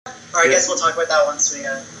I guess we'll talk about that once we...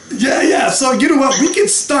 Yeah. So you know what? We can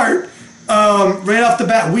start right off the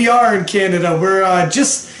bat. We are in Canada. We're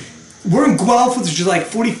in Guelph, which is like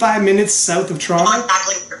 45 minutes south of Toronto. I know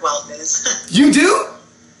exactly where Guelph is. You do?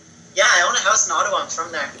 Yeah, I own a house in Ottawa. I'm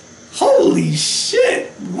from there. Holy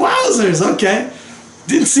shit! Wowzers. Okay,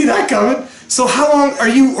 didn't see that coming. So how long are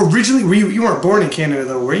you originally? You weren't born in Canada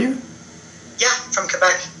though, were you? Yeah, from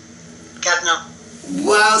Quebec. Gatineau.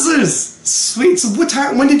 Wowzers! Sweet. So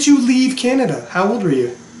when did you leave Canada? How old were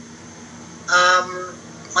you?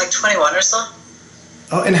 Like 21 or so.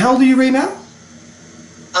 Oh, and how old are you right now?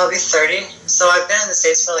 I'll be 30. So I've been in the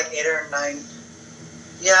States for like 8 or 9.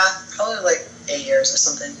 Yeah, probably like 8 years or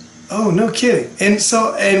something. Oh, no kidding.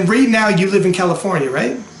 And right now you live in California,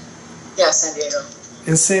 right? Yeah, San Diego.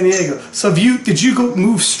 In San Diego. So did you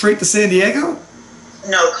move straight to San Diego?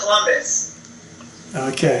 No, Columbus.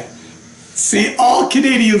 Okay. See, all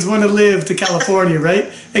Canadians want to live to California, right?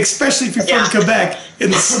 Especially if you're from Quebec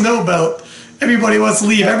in the snow belt. Everybody wants to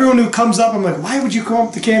leave. Everyone who comes up, I'm like, why would you come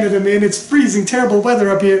up to Canada, man? It's freezing, terrible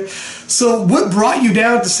weather up here. So what brought you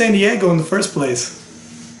down to San Diego in the first place?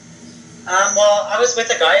 Well, I was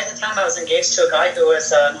with a guy at the time. I was engaged to a guy who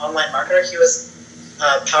was an online marketer. He was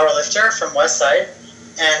a power lifter from Westside.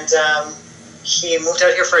 And he moved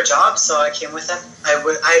out here for a job, so I came with him.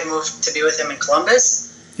 I had moved to be with him in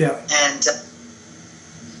Columbus. Yeah. And,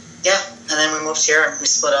 and then we moved here and we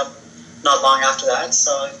split up not long after that.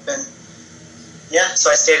 So I've been... Yeah,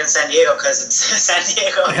 so I stayed in San Diego because it's San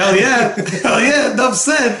Diego. Hell yeah, enough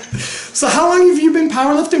said. So how long have you been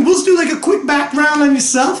powerlifting? We'll just do like a quick background on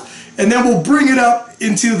yourself, and then we'll bring it up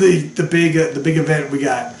into the big event we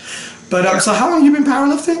got. But so how long have you been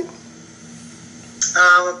powerlifting?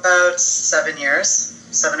 About 7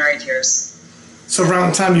 or 8 years. So around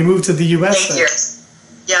the time you moved to the U.S. 8 years.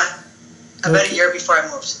 Yeah, about a year before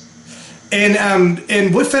I moved.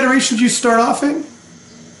 And what federation did you start off in?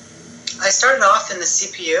 I started off in the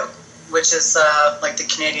CPU, which is like the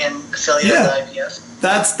Canadian affiliate of the IPF.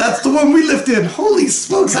 That's the one we lived in. Holy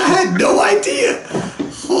smokes, I had no idea.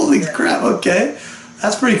 Holy crap, okay.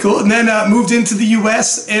 That's pretty cool. And then moved into the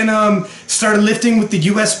US and started lifting with the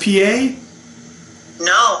USPA?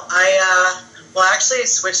 No, I actually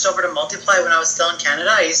switched over to Multiply when I was still in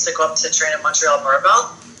Canada. I used to go up to train at Montreal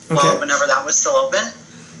Barbell, whenever that was still open.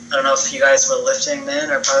 I don't know if you guys were lifting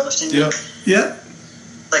then or powerlifting then. Yeah.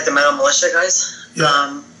 Like the Metal Militia guys.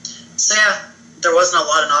 Yeah. So there wasn't a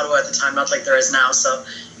lot in Ottawa at the time, not like there is now. So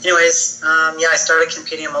anyways, I started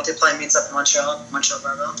competing in Multiply meets up in Montreal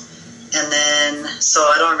Barbell. And then, so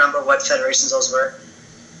I don't remember what federations those were,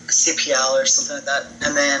 CPL or something like that.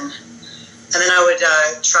 And then I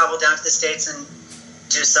would travel down to the States and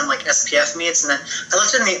do some like SPF meets. And then I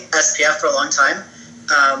lifted in the SPF for a long time.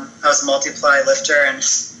 I was a Multiply lifter and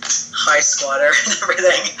high squatter and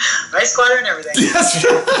everything. High squatter and everything. Yes.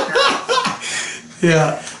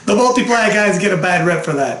 Yeah. The Multiply guys get a bad rep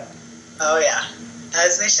for that. Oh, yeah.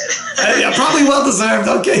 As they should. Yeah, probably well deserved.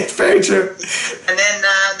 Okay, very true. And then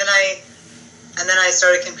I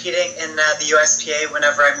started competing in the USPA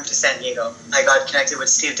whenever I moved to San Diego. I got connected with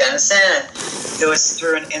Steve Dennison, and it was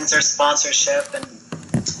through an Inzer sponsorship, and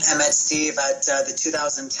I met Steve at the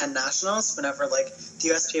 2010 Nationals whenever like the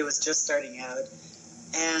USPA was just starting out.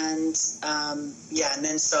 And and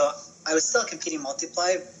then so I was still competing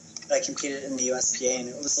Multiply, but I competed in the USPA, and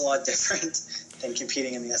it was a lot different than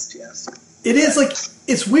competing in the SPF. It is like,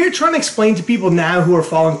 it's weird trying to explain to people now who are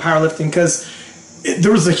following powerlifting because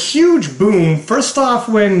there was a huge boom. First off,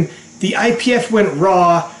 when the IPF went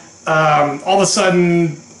raw, all of a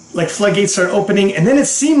sudden, like floodgates started opening, and then it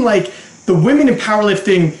seemed like the women in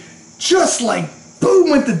powerlifting just like boom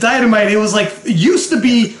went the dynamite. It was like, it used to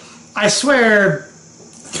be, I swear,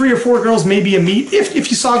 3 or 4 girls maybe a meet. If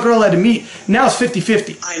you saw a girl at a meet, now it's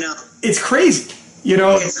 50-50. I know. It's crazy, you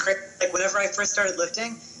know. It's crazy. Like whenever I first started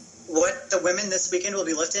lifting, what the women this weekend will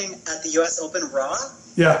be lifting at the US Open Raw.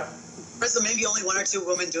 Yeah. So maybe only 1 or 2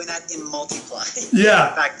 women doing that in Multiply.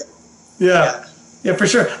 Yeah. Back then. Yeah, for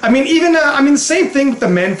sure. I mean, even the same thing with the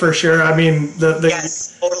men for sure. I mean, the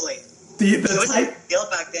yes, totally. It was a big deal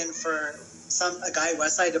back then for a guy at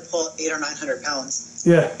Westside to pull 800 or 900 pounds.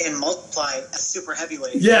 Yeah. And Multiply a super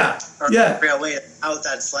heavyweight. Yeah. Or yeah. real weight out.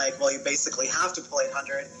 That's like, well, you basically have to pull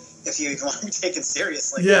 800 if you even want to be taken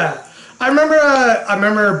seriously. Yeah. I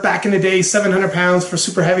remember back in the day, 700 pounds for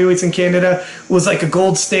super heavyweights in Canada was like a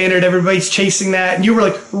gold standard. Everybody's chasing that. And you were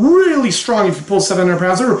like really strong if you pulled 700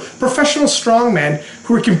 pounds. There were professional strongmen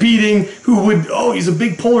who were competing who would, he's a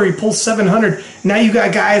big puller. He pulls 700. Now you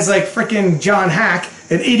got guys like freaking John Hack,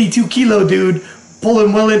 an 82 kilo dude,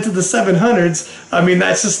 pulling well into the 700s. I mean,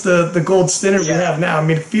 that's just the gold standard we have now. I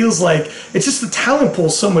mean, it feels like it's just the talent pool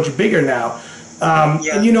is so much bigger now.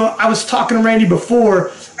 And you know, I was talking to Randy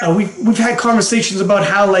before. We've had conversations about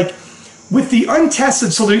how, like, with the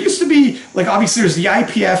untested, so there used to be, like, obviously there's the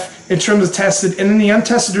IPF in terms of tested, and then the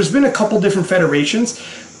untested, there's been a couple different federations,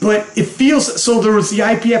 but it feels, so there was the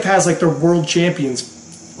IPF has, like, their world champions,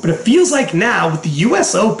 but it feels like now with the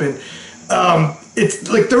US Open, it's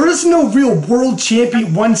like there is no real world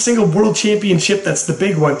champion, one single world championship that's the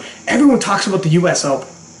big one. Everyone talks about the US Open.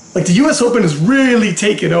 Like, the US Open is really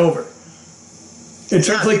taking over. In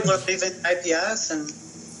terms, like, people are leaving IPF, and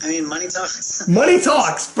I mean, money talks. Money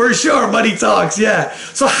talks, for sure. Money talks, yeah.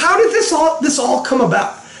 So how did this all come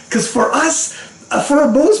about? Because for us, for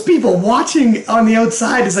most people watching on the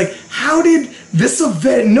outside, it's like, how did this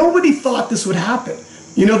event? Nobody thought this would happen.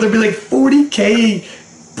 You know, there'd be like 40K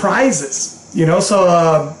prizes. You know, so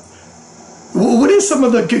what is some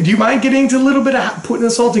of the? Do you mind getting into a little bit of putting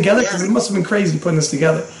this all together? Because it must have been crazy putting this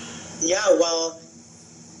together. Yeah, well,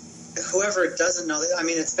 whoever doesn't know, I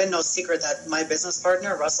mean, it's been no secret that my business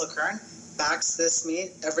partner, Russell Kern, backs this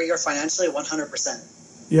meet every year financially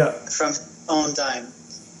 100%. Yeah. From his own dime.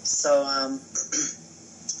 So,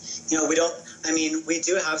 you know, we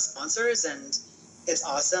do have sponsors, and it's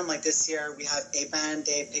awesome. Like this year we have A-Band.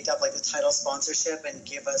 They picked up like the title sponsorship and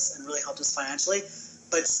gave us and really helped us financially.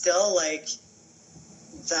 But still, like,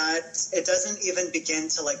 that it doesn't even begin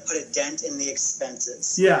to like put a dent in the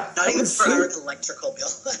expenses. Yeah. Not even for our electrical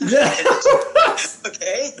bill. Yeah.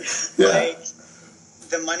 Okay. Yeah. Like,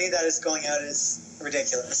 the money that is going out is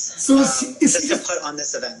ridiculous. So is he just to put on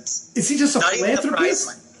this event. Is he just a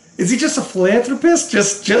philanthropist? Is he just a philanthropist?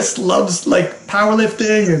 Just loves like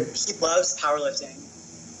powerlifting and he loves powerlifting.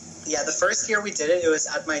 Yeah, the first year we did it, it was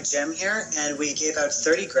at my gym here, and we gave out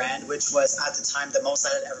 30 grand, which was at the time the most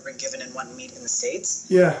that had ever been given in one meet in the States.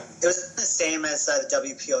 Yeah. It was the same as the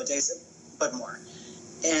WPO days, but more.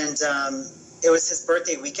 And it was his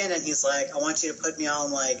birthday weekend, and he's like, I want you to put me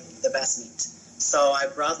on like the best meet. So I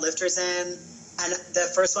brought lifters in, and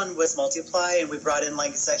the first one was Multiply, and we brought in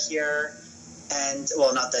like Zahir, and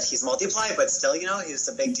well, not that he's Multiply, but still, you know, he was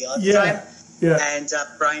a big deal at the time. Yeah. And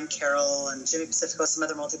Brian Carroll and Jimmy Pacifico, some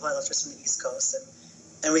other Multiply lifters from the East Coast,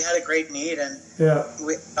 and we had a great meet, and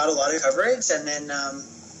we got a lot of coverage. And then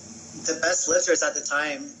the best lifters at the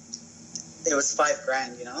time, it was $5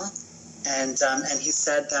 grand, you know, and he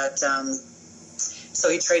said that. So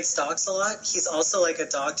he trades stocks a lot. He's also like a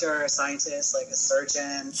doctor, a scientist, like a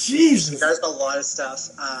surgeon. Jesus. He does a lot of stuff.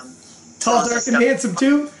 Tall, dark, and handsome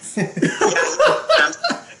too.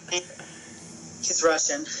 He's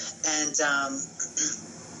Russian, and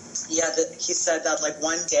he said that like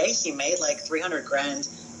one day he made like 300 grand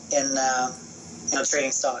in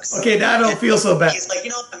trading stocks. Okay, now I don't feel so bad. He's like, you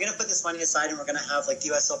know, I'm gonna put this money aside, and we're gonna have like the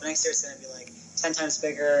U.S. Open next year. It's gonna be like 10 times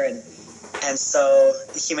bigger, and so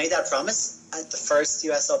he made that promise at the first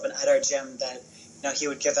U.S. Open at our gym that, you know, he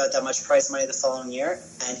would give out that much prize money the following year,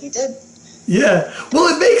 and he did. Yeah,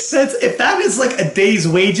 well, it makes sense. If that is like a day's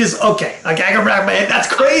wages, okay, like I can wrap my head.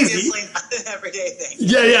 That's crazy. Obviously not an everyday thing.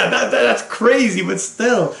 Yeah, that's crazy, but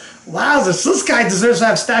still, wow, this guy deserves to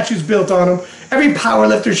have statues built on him. Every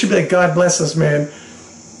powerlifter should be like, God bless us, man.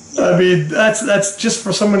 I mean, that's just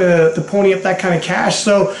for someone to pony up that kind of cash.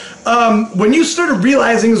 So, when you started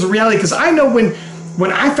realizing it was a reality, because I know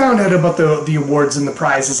when I found out about the awards and the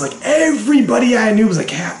prizes, like everybody I knew was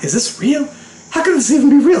like, yeah, is this real? How could this even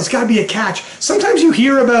be real? It's got to be a catch. Sometimes you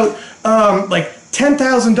hear about like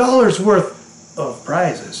 $10,000 worth of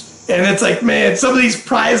prizes, and it's like, man, some of these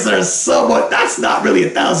prizes are somewhat. That's not really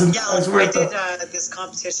 $1,000 worth. I did this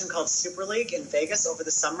competition called Super League in Vegas over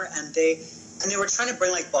the summer, and they were trying to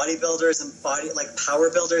bring like bodybuilders and power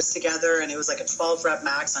builders together, and it was like a 12 rep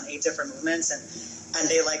max on 8 different movements, and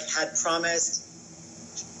they like had promised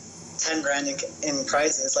 10 grand in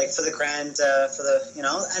prizes, like for the grand, for the, you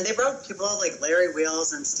know, and they brought people out like Larry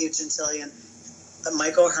Wheels and Steve Gentili, and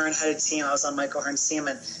Mike O'Hearn had a team. I was on Mike O'Hearn's team,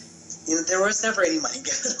 and you know, there was never any money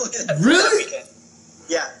given away that weekend.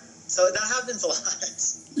 Yeah, so that happens a lot.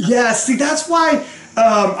 Yeah, see, that's why,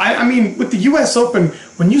 I mean, with the U.S. Open,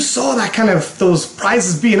 when you saw that kind of, those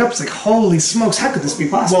prizes being up, it's like, holy smokes, how could this be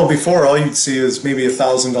possible? Well, before, all you'd see is maybe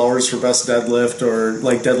 $1,000 for best deadlift or,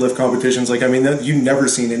 like, deadlift competitions. Like, I mean, you've never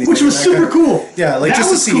seen anything. Which was super cool. Yeah, like, that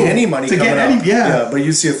just to see cool. Any money coming up. Yeah, but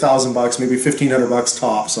you'd see $1,000, maybe $1,500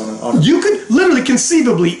 tops on it. You could, literally,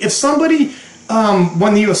 conceivably, if somebody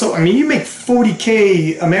won the U.S. Open, I mean, you make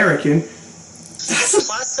 $40K American. That's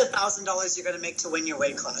plus $1,000 you're going to make to win your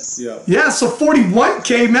weight class. Yeah, so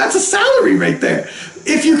 $41K, man, that's a salary right there.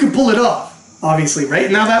 If you can pull it off, obviously, right?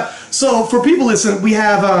 Now that, so for people listening, we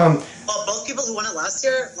have... well, Well, both people who won it last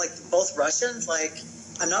year, like both Russians, like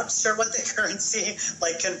I'm not sure what the currency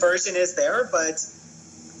like conversion is there, but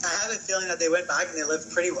I have a feeling that they went back and they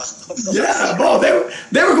lived pretty well. Yeah, bro,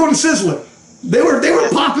 they were going sizzling. They were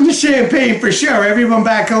popping the champagne for sure. Everyone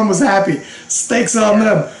back home was happy. Steaks on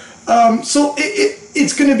them. So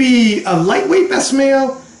it's going to be a lightweight best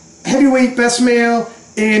male, heavyweight best male,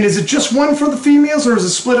 and is it just one for the females or is it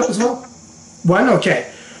split up as well? One,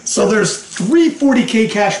 okay. So there's 3 40K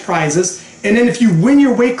cash prizes, and then if you win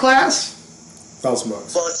your weight class,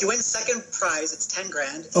 $1,000. Well, if you win second prize, it's 10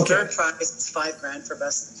 grand. Okay. Third prize, it's 5 grand for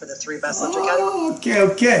the 3 best lifter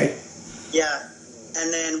categories. Okay. Yeah.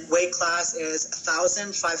 And then weight class is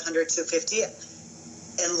 1,500 to 50.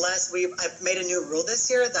 Unless I made a new rule this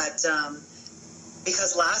year that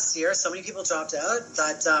because last year so many people dropped out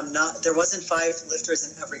that there wasn't 5 lifters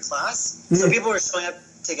in every class, so people were showing up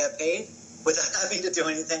to get paid without having to do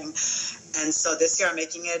anything. And so this year I'm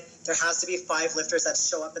making it there has to be 5 lifters that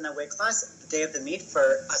show up in that weight class the day of the meet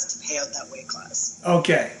for us to pay out that weight class.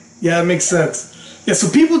 Okay. Yeah, that makes sense. Yeah, so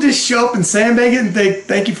people just show up and sandbag it and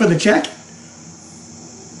thank you for the check?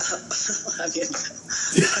 I mean,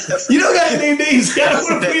 you don't got to name names. You got to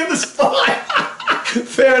put me on the spot.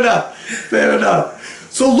 Fair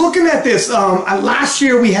enough. So looking at this, last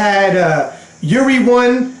year we had Yuri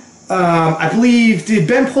won. I believe, did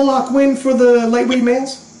Ben Pollock win for the lightweight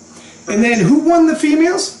males? And then who won the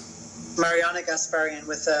females? Mariana Gasparian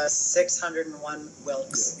with 601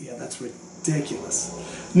 Wilks. Yeah, that's ridiculous.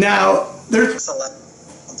 Now, there's... 11.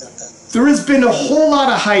 There has been a whole lot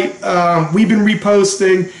of hype. We've been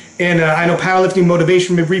reposting, and I know Powerlifting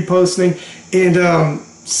Motivation been reposting. And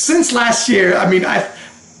since last year, I mean,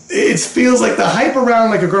 it feels like the hype around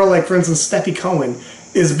like a girl like, for instance, Steffi Cohen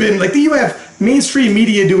has been like. You have mainstream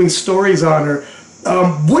media doing stories on her.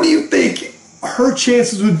 What do you think her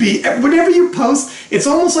chances would be? Whenever you post, it's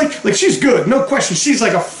almost like she's good, no question. She's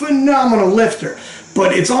like a phenomenal lifter.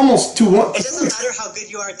 But it's almost too. It doesn't matter how good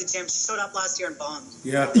you are at the gym. She showed up last year and bombed.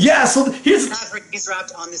 Yeah. So here's. He's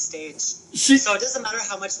wrapped on the stage. So it doesn't matter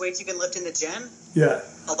how much weight you can lift in the gym. Yeah.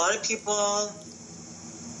 A lot of people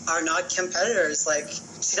are not competitors. Like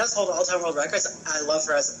she does hold all-time world records. I love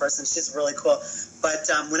her as a person. She's really cool. But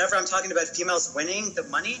whenever I'm talking about females winning the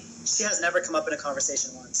money, she has never come up in a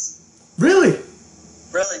conversation once. Really.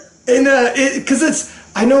 And because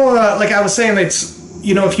I know, like I was saying, it's.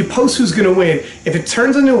 If you post who's going to win, if it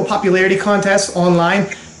turns into a popularity contest online,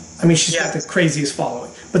 I mean, she's got the craziest following.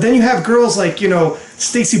 But then you have girls like,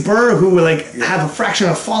 Stacey Burr, who have a fraction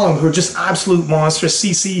of following, who are just absolute monsters.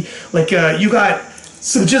 CC,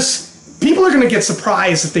 just people are going to get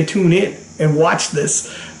surprised if they tune in and watch this.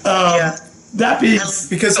 That being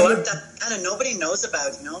because that kind of nobody knows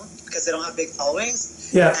about, because they don't have big followings.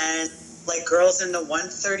 Yeah. And like girls in the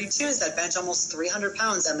 132s that bench almost 300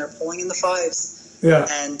 pounds and they're pulling in the 5s. Yeah.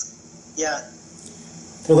 And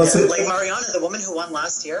well, that's it. Like Mariana, the woman who won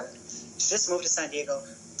last year, she just moved to San Diego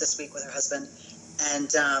this week with her husband,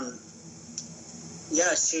 and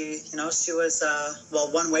she was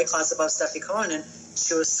one weight class above Steffi Cohen, and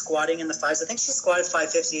she was squatting in the 5s. I think she squatted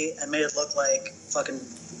 550 and made it look like fucking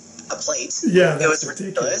a plate. Yeah, it was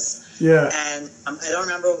ridiculous. Yeah, and I don't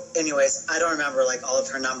remember. Anyways, I don't remember like all of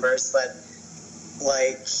her numbers, but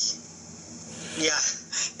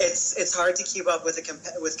it's hard to keep up with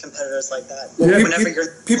competitors like that. Well, Whenever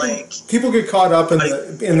people get caught up in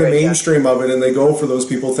the mainstream of it, and they go for those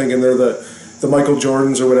people thinking they're the Michael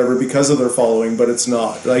Jordans or whatever because of their following, but it's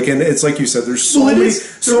not. And it's like you said, there's so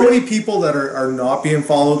many people that are not being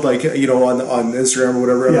followed, on Instagram or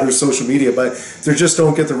whatever other social media, but they just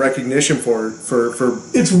don't get the recognition for.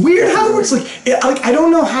 It's weird how it works. I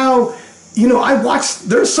don't know how. I watched.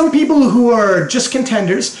 There's some people who are just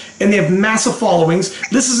contenders and they have massive followings.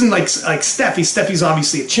 This isn't like Steffi. Steffi's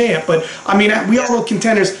obviously a champ, but I mean we all know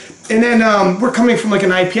contenders. And then we're coming from like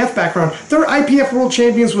an IPF background. There are IPF world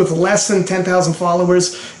champions with less than 10,000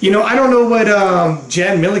 followers. I don't know what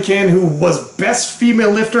Jen Milliken, who was best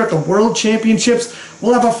female lifter at the world championships,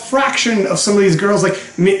 will have a fraction of some of these girls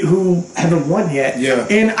who haven't won yet. Yeah.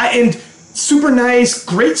 And super nice,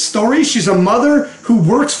 great story. She's a mother who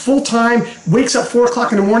works full time, wakes up 4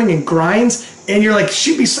 o'clock in the morning and grinds. And you're like,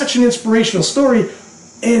 she'd be such an inspirational story.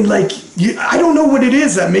 And I don't know what it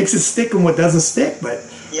is that makes it stick and what doesn't stick, but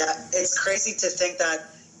yeah, it's crazy to think that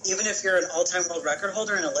even if you're an all-time world record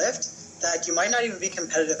holder in a lift, that you might not even be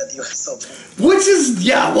competitive at the U.S. Open. Which is,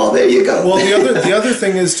 there you go. Well, the other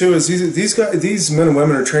thing is too is these men and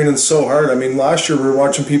women are training so hard. I mean, last year we were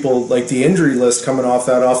watching people the injury list coming off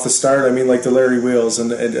the start. I mean, the Larry Wheels,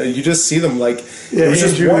 and you just see them it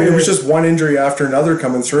was just one injury after another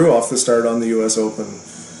coming through off the start on the U.S. Open.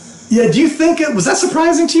 Yeah, do you think was that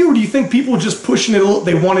surprising to you, or do you think people were just pushing it?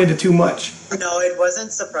 They wanted it too much. No, it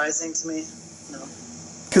wasn't surprising to me. No.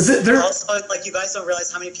 Because they're also, like, you guys don't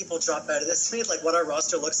realize how many people drop out of this meet. Like, what our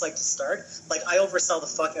roster looks like to start. Like, I oversell the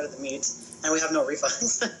fuck out of the meet, and we have no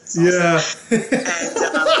refunds. Yeah.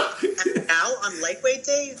 And now on lightweight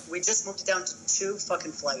day, we just moved it down to 2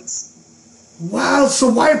 fucking flights. Wow. So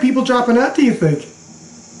why are people dropping out? Do you think?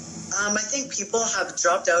 I think people have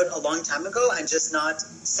dropped out a long time ago and just not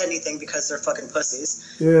said anything because they're fucking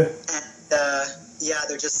pussies. Yeah. And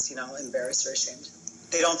they're just, embarrassed or ashamed.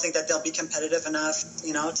 They don't think that they'll be competitive enough,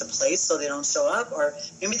 to place, so they don't show up. Or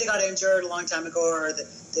maybe they got injured a long time ago, or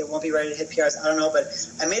they won't be ready to hit PRs. I don't know, but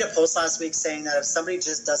I made a post last week saying that if somebody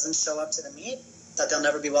just doesn't show up to the meet, that they'll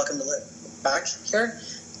never be welcome to back here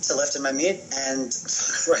to lift in my meet. And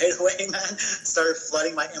right away, man, started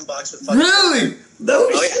flooding my inbox with fucking... Really? No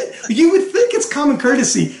shit. Yeah. You would think it's common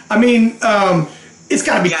courtesy. I mean, it's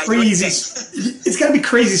got to be crazy. It's got to be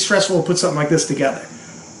crazy stressful to put something like this together.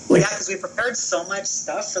 Like, yeah, because we prepared so much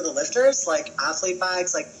stuff for the lifters, like athlete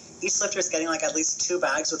bags. Like, each lifter's getting like at least 2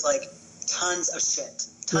 bags with like tons of shit.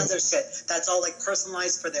 Tons of shit. That's all like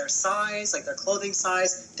personalized for their size, like their clothing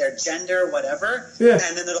size, their gender, whatever. Yeah.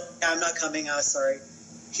 And then they're like, I'm not coming, sorry.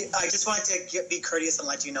 I just wanted to be courteous and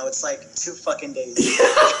let you know it's like 2 fucking days.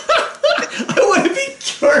 I want to be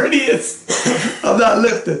courteous. I'm not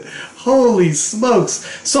lifting. Holy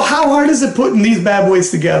smokes. So how hard is it putting these bad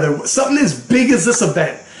boys together? Something as big as this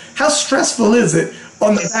event. How stressful is it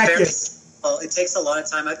on the back end? Well, it takes a lot of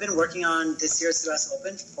time. I've been working on this year's US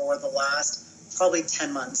Open for the last probably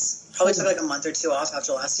 10 months. Probably took like a month or 2 off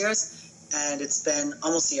after last year's. And it's been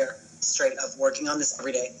almost a year straight of working on this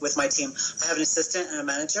every day with my team. I have an assistant and a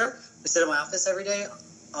manager. We sit in my office every day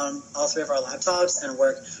on all 3 of our laptops and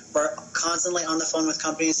work. We're constantly on the phone with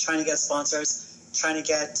companies trying to get sponsors, trying to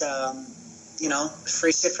get,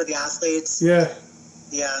 free shit for the athletes. Yeah.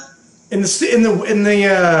 Yeah. This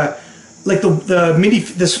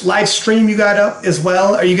live stream you got up as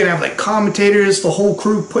well. Are you gonna have like commentators, the whole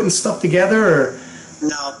crew putting stuff together, or?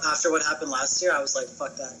 No. After what happened last year, I was like,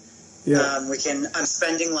 fuck that. Yeah. I'm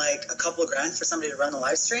spending like a couple of grand for somebody to run the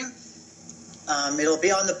live stream. It'll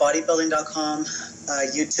be on the bodybuilding.com,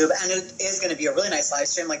 YouTube, and it is going to be a really nice live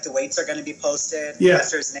stream. Like the weights are going to be posted. Yeah.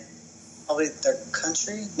 Probably their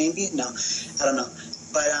country, maybe? No, I don't know.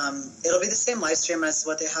 But it'll be the same live stream as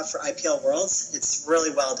what they have for IPL Worlds. It's really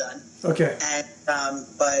well done. Okay. And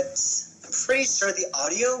but I'm pretty sure the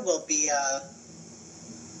audio will be.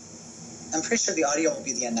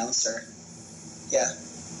 The announcer. Yeah.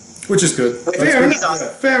 Which is good. Fair enough.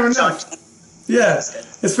 Awesome. Fair enough. Yeah,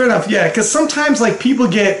 it's fair enough. Yeah, because sometimes like people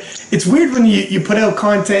it's weird when you put out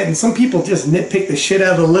content and some people just nitpick the shit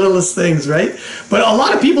out of the littlest things, right? But a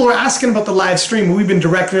lot of people are asking about the live stream. We've been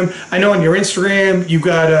directing them. I know on your Instagram you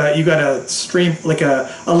got a stream, like a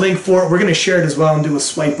link for it. We're gonna share it as well and do a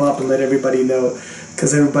swipe up and let everybody know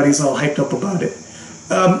because everybody's all hyped up about it.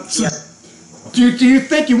 Do you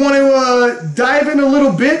think you want to dive in a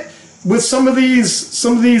little bit with some of these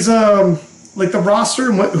like the roster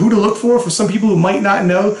and who to look for some people who might not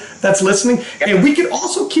know that's listening? And we can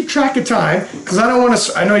also keep track of time because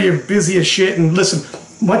I know you're busy as shit, and listen,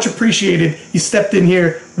 much appreciated you stepped in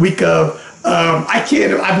here week of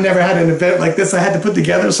I've never had an event like this I had to put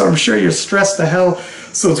together, so I'm sure you're stressed to hell,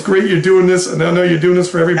 so it's great you're doing this, and I know you're doing this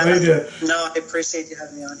for everybody No, I appreciate you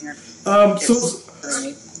having me on here.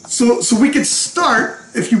 So we could start,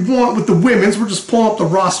 if you want, with the women's. We're just pulling up the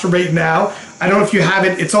roster right now. I don't know if you have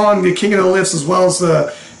it. It's on the King of the Lifts as well as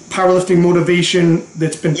the Powerlifting Motivation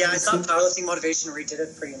that's been... Yeah, I saw Powerlifting Motivation redid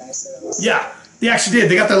it pretty nicely. Yeah, they actually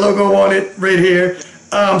did. They got their logo on it right here.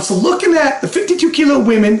 So looking at the 52 kilo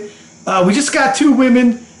women, we just got 2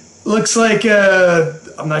 women. Looks like,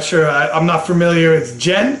 I'm not sure, I'm not familiar. It's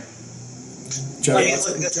Jen? Jen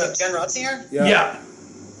Rotzinger? Yeah.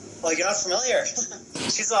 Well, you're not familiar.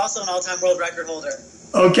 She's also an all-time world record holder.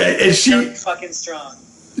 Okay, is she... Very fucking strong.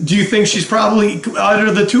 Do you think she's probably, out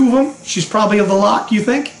of the 2 of them, she's probably of the lot, you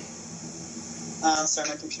think? Sorry,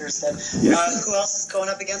 my computer's dead. Yeah. Who else is going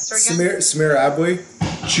up against her again? Samira Abwe.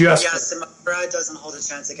 Yeah, Samira doesn't hold a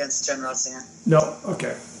chance against Jen Rotzinger. No,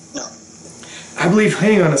 okay. No. I believe,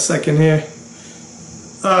 hang on a second here.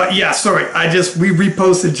 Yeah, sorry, we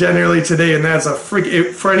reposted Jen early today, and that's a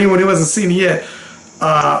for anyone who hasn't seen it yet,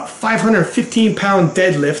 515-pound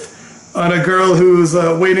deadlift on a girl who's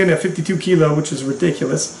weighed in at 52 kilo, which is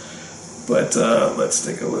ridiculous. But let's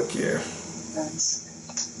take a look here. Thanks.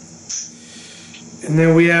 And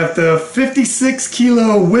then we have the 56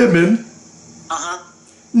 kilo women. Uh-huh.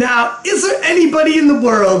 Now, is there anybody in the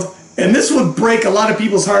world, and this would break a lot of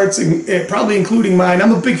people's hearts, and probably including mine.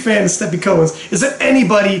 I'm a big fan of Steffi Cohen's. Is there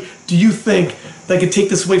anybody, do you think, that could take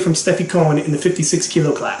this away from Steffi Cohen in the 56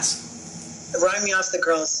 kilo class? Rhyme me off the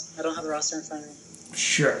girls. I don't have the roster in front of me.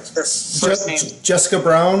 Sure. Their first name. Jessica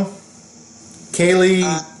Brown, Kaylee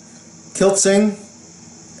Kiltzing,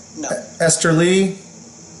 No. Esther Lee,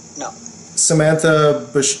 No. Samantha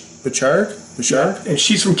Bouchard. And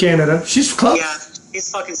she's from Canada. She's close. Yeah,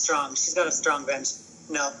 she's fucking strong. She's got a strong bench.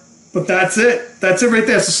 No. But that's it. That's it right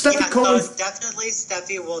there. So Steffi Cohen. So definitely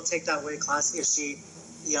Steffi will take that weight class if she,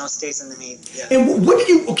 stays in the meet. Yeah. And what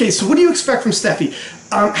do you expect from Steffi?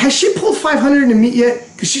 Has she pulled 500 in the meet yet?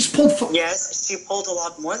 Because she's pulled. Yes, she pulled a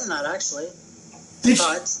lot more than that actually. Did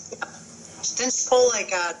Didn't she pull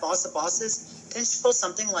like at Boss of Bosses? Didn't she pull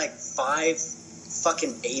something like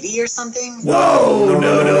 580 or something? Whoa!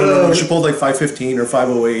 No. She pulled like 515 or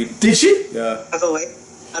 508. Did she? Yeah. 508.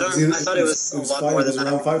 I thought it was a lot more than that.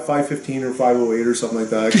 Around 515 or 508 or something like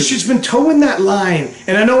that. Because she's been towing that line,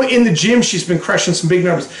 and I know in the gym she's been crushing some big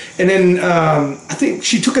numbers. And then I think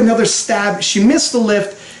she took another stab. She missed the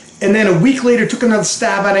lift, and then a week later took another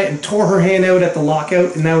stab at it and tore her hand out at the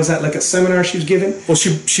lockout. And that was at like a seminar she was giving. Well,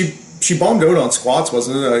 she bombed out on squats,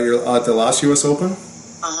 wasn't it, at the last U.S. Open?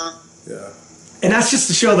 Yeah. And that's just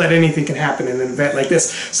to show that anything can happen in an event like this.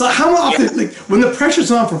 So how often, like when the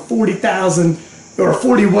pressure's on for 40,000 or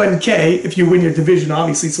 41K, if you win your division,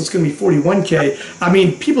 obviously, so it's going to be 41K. I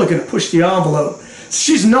mean, people are going to push the envelope.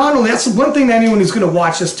 She's not only, that's the one thing that anyone who's going to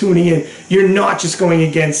watch us tuning in, you're not just going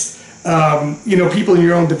against, people in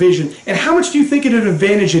your own division. And how much do you think of an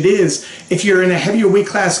advantage it is if you're in a heavier weight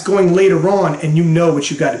class going later on and you know what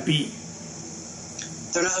you got to beat?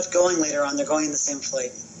 They're not going later on. They're going in the same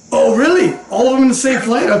flight. Oh, really? All of them in the same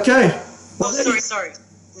flight? Okay. Oh, sorry.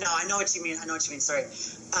 No, I know what you mean. Sorry.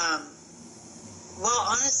 Well,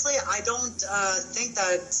 honestly, I don't think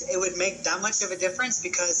that it would make that much of a difference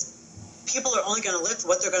because people are only going to lift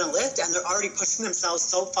what they're going to lift, and they're already pushing themselves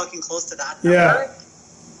so fucking close to that number. Yeah.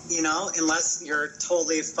 Unless you're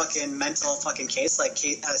totally fucking mental fucking case like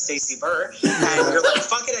Stacey Burr, and you're like,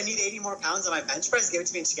 fuck it, I need 80 more pounds on my bench press, give it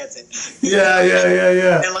to me and she gets it.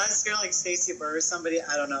 Yeah. Unless you're like Stacey Burr or somebody,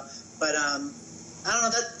 I don't know. But, I don't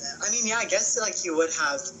know, I guess like you would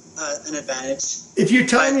have an advantage. If you're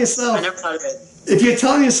telling yourself... I never thought of it. If you're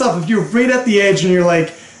telling yourself, if you're right at the edge and you're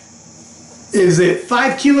like, is it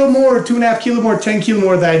 5 kilo more, or 2.5 kilo more, 10 kilo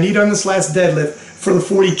more that I need on this last deadlift for the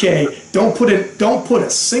 40K? Don't put a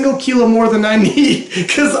single kilo more than I need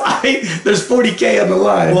because there's 40K on the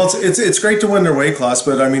line. Well, it's great to win their weight class,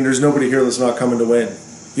 but I mean, there's nobody here that's not coming to win.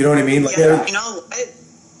 You know what I mean? Like, yeah, you know what?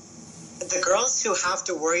 The girls who have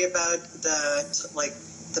to worry about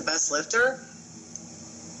the best lifter,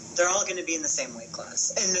 they're all going to be in the same weight class,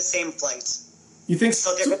 in the same flight. You think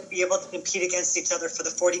so? They're going to be able to compete against each other for the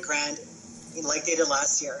 40 grand like they did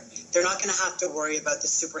last year. They're not going to have to worry about the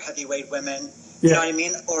super heavyweight women, you know what I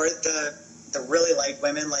mean? Or the really light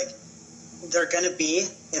women. Like, they're going to be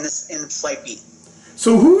in flight B.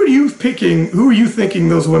 So who are you picking? Who are you thinking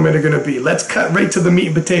those women are going to be? Let's cut right to the meat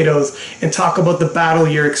and potatoes and talk about the battle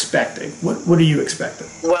you're expecting. What are you expecting?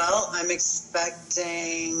 Well, I'm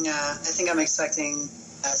expecting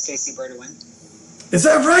Stacey Burr to win. Is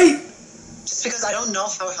that right? Just because I don't know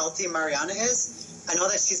how healthy Mariana is. I know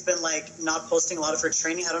that she's been not posting a lot of her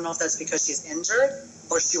training. I don't know if that's because she's injured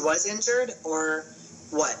or she was injured or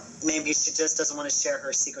what. Maybe she just doesn't want to share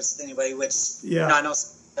her secrets with anybody, which I know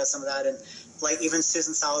does some of that. And even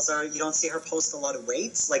Susan Salazar, you don't see her post a lot of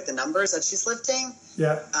weights, like the numbers that she's lifting.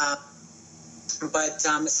 Yeah. So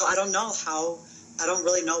I don't know I don't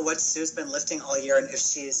really know what Sue's been lifting all year and if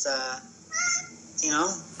she's,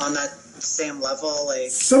 on that same level.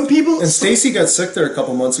 Some people. And Stacey got sick there a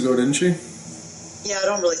couple months ago, didn't she? Yeah, I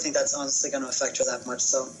don't really think that's honestly going to affect her that much.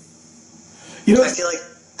 So, I feel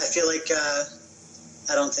like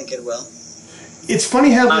I don't think it will. It's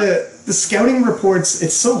funny how the scouting reports.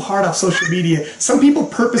 It's so hard off social media. Some people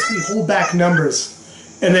purposely hold back numbers,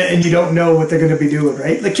 and you don't know what they're going to be doing,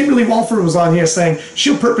 right? Like Kimberly Walford was on here saying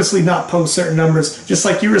she'll purposely not post certain numbers, just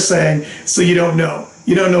like you were saying, so you don't know.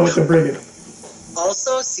 You don't know what they're bringing.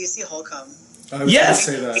 Also, Cece Holcomb. I was going to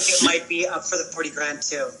say that. It might be up for the 40 grand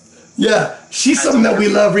too. Yeah, she's something that we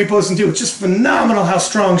love reposting too. It's just phenomenal how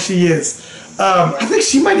strong she is. I think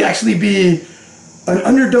she might actually be an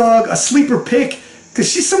underdog, a sleeper pick,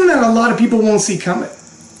 because she's something that a lot of people won't see coming.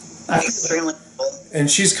 Extremely cool. And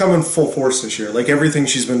she's coming full force this year. Like, everything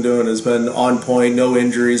she's been doing has been on point, no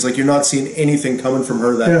injuries. Like, you're not seeing anything coming from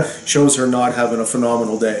her that shows her not having a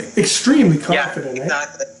phenomenal day. Extremely confident,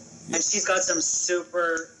 exactly. And she's got some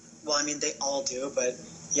super, they all do, but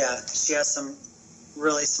yeah, she has some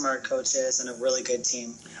really smart coaches and a really good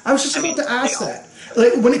team. I was just about to ask that.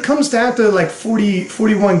 Like, when it comes down to like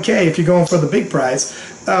 41K, if you're going for the big prize,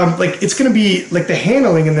 like it's going to be like the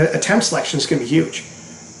handling and the attempt selection is going to be huge.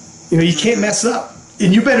 You know, you can't mess up,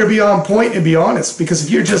 and you better be on point and be honest, because if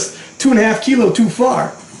you're just 2.5 kilo too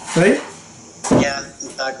far, right? Yeah,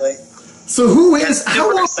 exactly. So who is how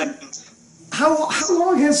long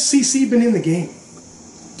has CC been in the game?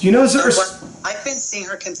 Do you know? I've been seeing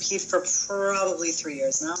her compete for probably 3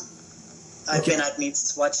 years now. I've been at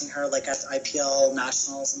meets watching her, like at IPL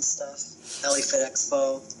Nationals and stuff, LA Fit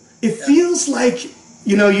Expo. It feels like,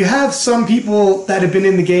 you know, you have some people that have been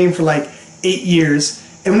in the game for like 8 years,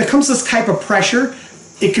 and when it comes to this type of pressure,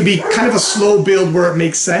 it could be kind of a slow build where it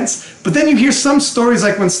makes sense. But then you hear some stories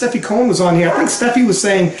like when Steffi Cohen was on here, I think Steffi was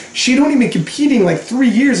saying she'd only been competing like 3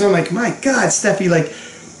 years, and I'm like, my God, Steffi, like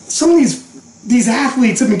some of these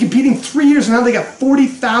athletes have been competing 3 years, and now they got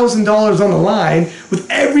 $40,000 on the line with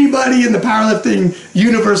everybody in the powerlifting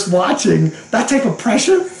universe watching. That type of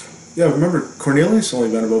pressure? Yeah, remember, Cornelius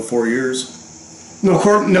only been about 4 years.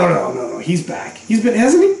 No, he's back. He's been,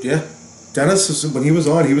 hasn't he? Yeah. Dennis, when he was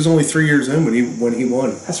on, he was only 3 years in when he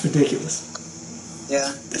won. That's ridiculous.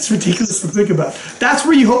 Yeah. That's ridiculous to think about. That's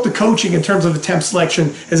where you hope the coaching in terms of attempt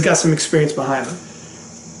selection has got some experience behind them.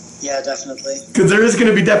 Yeah, definitely. Because there is going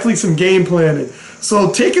to be definitely some game planning.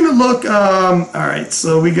 So taking a look, all right,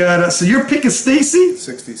 so we got, so your pick is Stacy?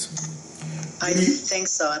 60s. I think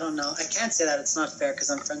so, I don't know. I can't say that, it's not fair because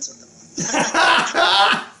I'm friends with them.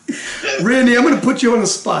 Randy, I'm going to put you on the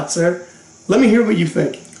spot, sir. Let me hear what you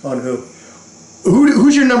think. On who?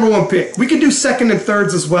 Who's your number one pick? We could do second and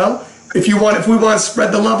thirds as well, if we want to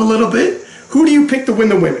spread the love a little bit. Who do you pick to win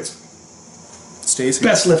the women's? Stacy.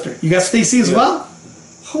 Best lifter. You got Stacy as well?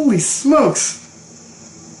 Holy smokes.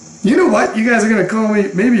 You know what? You guys are going to call me,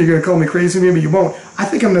 maybe you're going to call me crazy, maybe you won't. I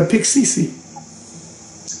think I'm going to pick Cece.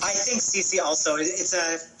 I think Cece also. It's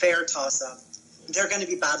a fair toss-up. They're going to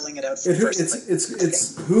be battling it out for first.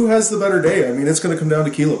 It's who has the better day. I mean, it's going to come down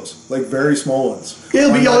to kilos, like very small ones.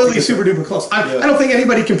 It'll be super duper close. I don't think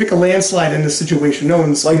anybody can pick a landslide in this situation. No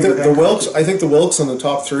one's like the Wilks. I think the Wilks on the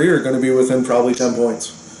top 3 are going to be within probably 10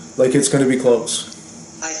 points. Like it's going to be close.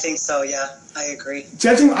 I think so. Yeah, I agree.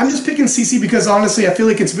 Judging, I'm just picking Cece because honestly, I feel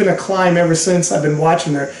like it's been a climb ever since I've been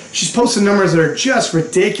watching her. She's posted numbers that are just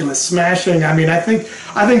ridiculous, smashing. I mean, I think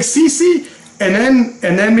Cece, and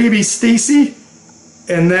then maybe Stacy.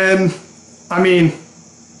 And then, I mean,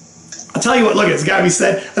 I'll tell you what, look, it's got to be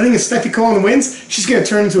said. I think if Steffi Cohen wins, she's going to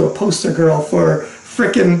turn into a poster girl for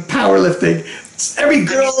freaking powerlifting. Every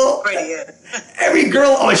girl,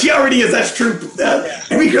 oh, she already is, that's true.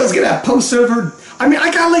 Every girl's going to have posters of her. I mean,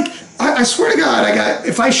 I swear to God,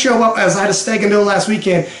 if I show up, as I had a stag and do last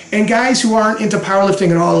weekend, and guys who aren't into powerlifting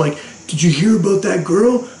at all, like, did you hear about that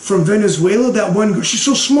girl from Venezuela? That one girl, she's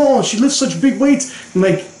so small, and she lifts such big weights. I'm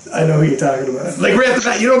like, I know who you're talking about. Like right off the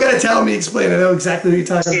bat, you don't got to tell me, explain. I know exactly who you're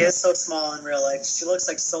talking about. She is so small in real life. She looks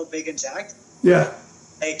like so big and jacked. Yeah.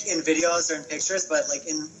 Like in videos or in pictures, but like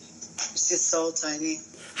she's so tiny.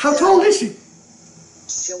 How tall is she?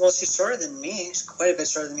 She's shorter than me. She's quite a bit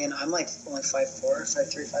shorter than me, and I'm like only 5'4",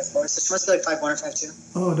 5'3", 5'4". So she must be like 5'1" or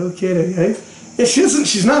 5'2". Oh, no kidding, eh? Yeah,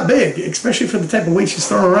 she's not big, especially for the type of weight she's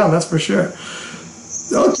throwing around. That's for sure.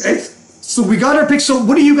 Okay. So we got our picks. So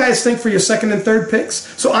what do you guys think for your second and third picks?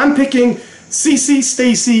 So I'm picking Cece,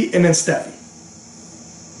 Stacy, and then Steffi.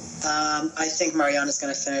 I think Mariana's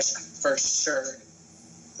going to finish for sure.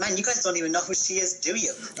 Man, you guys don't even know who she is, do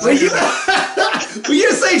you? Well,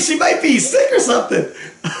 you're saying she might be sick or something.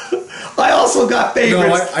 I also got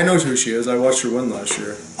favorites. No, I know who she is. I watched her win last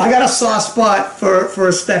year. I got a soft spot for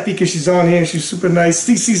Steffi because she's on here. She's super nice.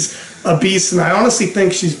 Cece's a beast, and I honestly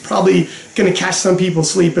think she's probably going to catch some people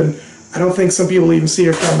sleeping. I don't think some people even see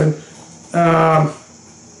her coming.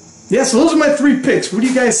 Yeah, so those are my 3 picks. What do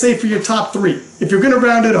you guys say for your top 3? If you're going to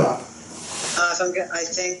round it off. I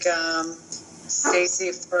think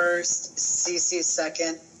Stacy first, Cece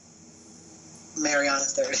second, Mariana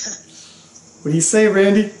third. What do you say,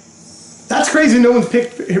 Randy? That's crazy. No one's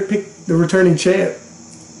picked the returning champ.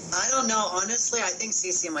 I don't know. Honestly, I think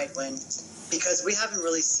Cece might win because we haven't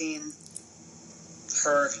really seen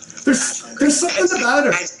her. There's something about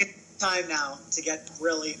her. Time now to get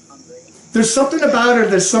really hungry. There's something about her.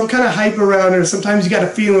 There's some kind of hype around her. Sometimes you got a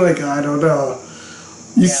feeling like, I don't know.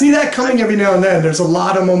 You see that coming every now and then. There's a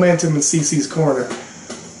lot of momentum in Cece's corner.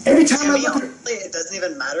 Every time I look at her, it doesn't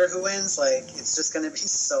even matter who wins. Like, it's just going to be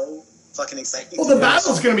so fucking exciting. Well, the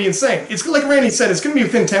battle's going to be insane. It's like Randy said. It's going to be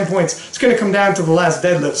within 10 points. It's going to come down to the last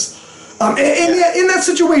deadlifts. In that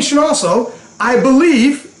situation, also, I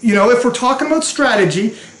believe, you know, if we're talking about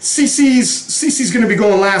strategy, Cece's going to be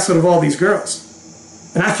going last out of all these girls.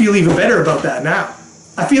 And I feel even better about that now.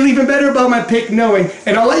 I feel even better about my pick knowing,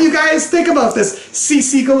 and I'll let you guys think about this,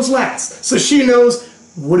 Cece goes last. So she knows,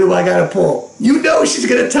 what do I gotta pull? You know she's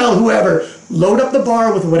gonna tell whoever, load up the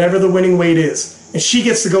bar with whatever the winning weight is. And she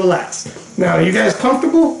gets to go last. Now, are you guys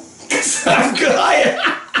comfortable? I'm good.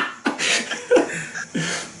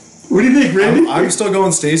 What do you think, Randy? I'm still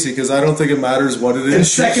going Stacy because I don't think it matters what it is. And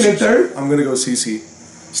second and third? I'm gonna go Cece.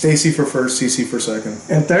 Stacy for first, Cece for second.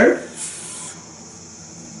 And third?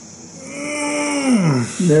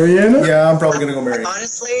 Mariana? Yeah, I'm probably gonna go Mariana.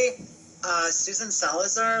 Honestly, Susan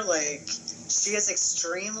Salazar, like, she is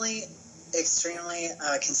extremely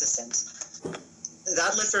consistent.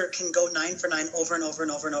 That lifter can go 9 for 9 over and over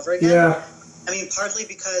and over and over again. Yeah. I mean, partly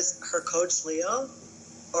because her coach Leo,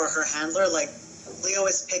 or her handler, like, Leo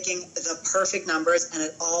is picking the perfect numbers, and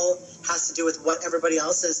it all has to do with what everybody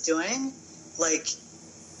else is doing. Like,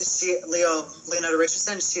 Leonardo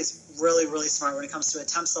Richardson, she's really, really smart when it comes to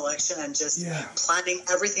attempt selection and just planning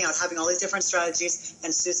everything out, having all these different strategies.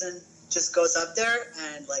 And Susan just goes up there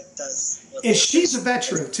and, like, does. And she's a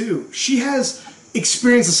veteran too. She has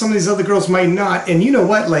experience that some of these other girls might not. And you know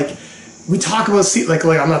what? Like, we talk about like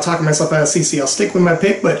I'm not talking myself out of CC. I'll stick with my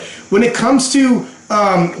pick. But when it comes to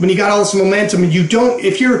when you got all this momentum, and you don't,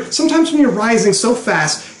 sometimes when you're rising so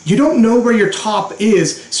fast, you don't know where your top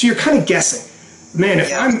is, so you're kind of guessing. Man,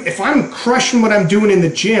 if I'm crushing what I'm doing in the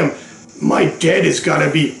gym, my dead is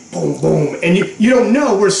gotta be boom boom, and you don't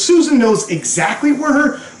know. Where Susan knows exactly where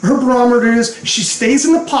her barometer is. She stays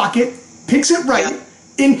in the pocket, picks it right,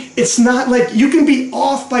 and it's not like you can be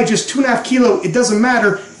off by just 2.5 kilos. It doesn't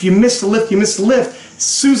matter if you miss the lift. You miss the lift.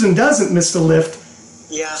 Susan doesn't miss the lift.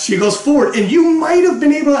 Yeah, she goes forward, and you might have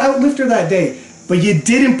been able to outlift her that day. But you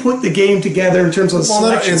didn't put the game together in terms of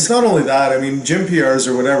selection. It's not only that. I mean, gym PRs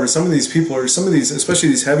or whatever. Some of these people especially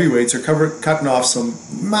these heavyweights, are cutting off some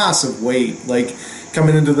massive weight, like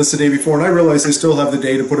coming into this the day before. And I realize they still have the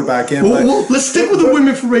day to put it back in. Well, let's stick with the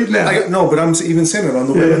women for right now. But I'm even saying it on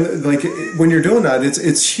the women. Like, when you're doing that,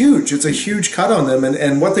 it's huge. It's a huge cut on them,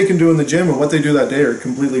 and what they can do in the gym and what they do that day are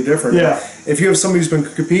completely different. Yeah. If you have somebody who's been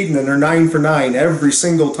competing and they're 9 for 9 every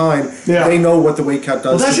single time, they know what the weight cut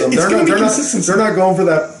does to them. They're not going for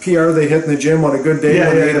that PR they hit in the gym on a good day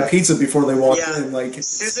when they ate a pizza before they walked in. Like,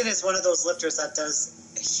 Susan is one of those lifters that does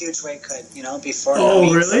a huge weight cut, before.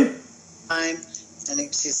 Oh, really? Time, and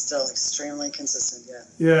she's still extremely consistent.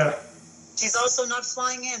 Yeah. She's also not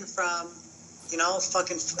flying in from,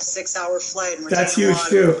 fucking 6-hour flight. And that's huge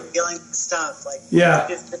too. Feeling stuff like. Yeah.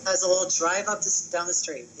 It has a little drive down the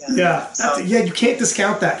street. Yeah. You can't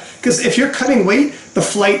discount that, because if you're cutting weight, the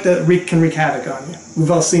flight can wreak havoc on you.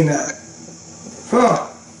 We've all seen that. Huh.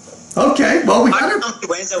 Okay. Well, we got her.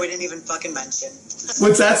 Wins that we didn't even fucking mention.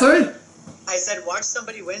 What's that? Sorry. I said, watch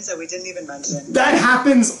somebody wins that we didn't even mention. That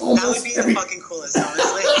happens almost. That would be the fucking coolest,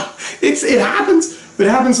 honestly. It happens. It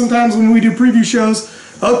happens sometimes when we do preview shows.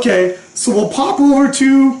 Okay, so we'll pop over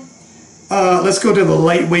to. Let's go to the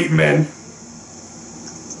lightweight men.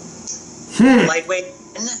 Lightweight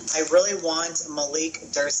men. I really want Malik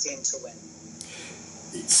Durstein to win.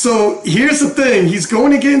 So here's the thing. He's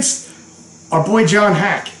going against our boy John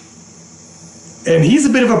Hack, and he's a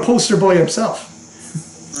bit of a poster boy himself.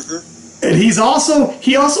 And he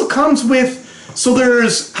also comes with, so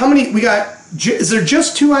there's, how many, we got, is there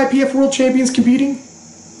just 2 IPF world champions competing?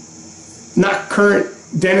 Not current,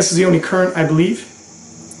 Dennis is the only current, I believe.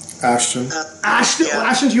 Ashton.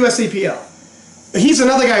 Ashton's USAPL. He's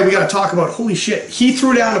another guy we got to talk about. Holy shit. He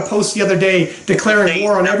threw down a post the other day declaring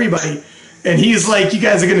war on everybody. And he's like, you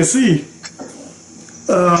guys are going to see.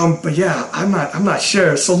 But yeah, I'm not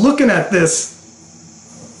sure. So looking at this,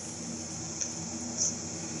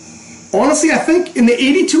 honestly, I think in the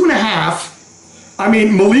 82.5, I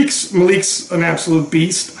mean, Malik's an absolute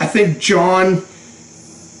beast. I think John's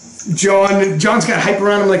got hype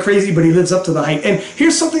around him like crazy, but he lives up to the hype. And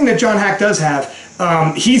here's something that John Hack does have.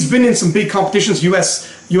 He's been in some big competitions,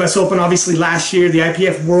 US Open, obviously last year, the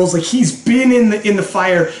IPF Worlds. Like, he's been in the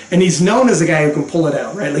fire, and he's known as a guy who can pull it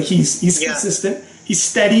out, right? Like, he's consistent, he's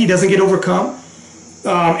steady, he doesn't get overcome.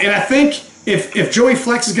 And I think if Joey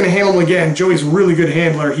Flex is going to handle him again, Joey's a really good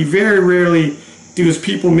handler. He very rarely does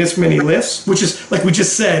people miss many lifts, which is, like we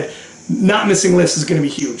just said, not missing lifts is going to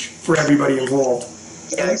be huge for everybody involved.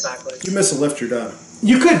 Yeah, exactly. You miss a lift, you're done.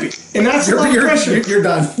 You could be, and that's a lot of pressure. You're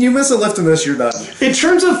done. You miss a lift in this, you're done. In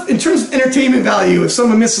terms of entertainment value, if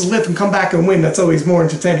someone misses a lift and come back and win, that's always more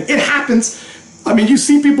entertaining. It happens. I mean, you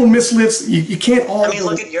see people miss lifts. You can't all. I mean,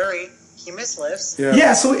 look at Yuri. He missed lifts.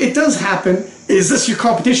 Yeah, so it does happen. Is this your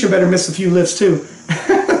competition better miss a few lifts too?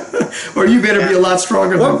 Or you better be a lot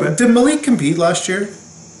stronger than that. Did Malik compete last year?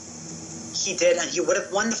 he did, and he would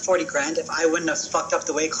have won the 40 grand if I wouldn't have fucked up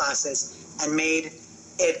the weight classes and made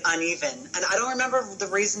it uneven. And I don't remember the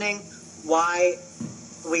reasoning why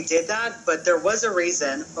we did that, but there was a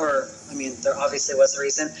reason, or I mean, there obviously was a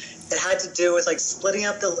reason. It had to do with like splitting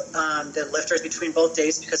up the lifters between both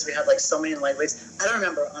days because we had like so many lightweights. I don't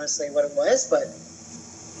remember honestly what it was, but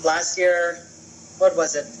last year, what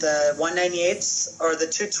was it? The 198s or the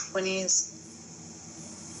 220s?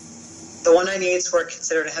 The 198s were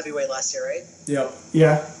considered a heavyweight last year, right? Yeah.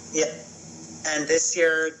 Yeah. Yeah. And this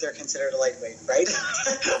year, they're considered a lightweight, right?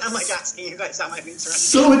 I'm like asking you guys how my meets are.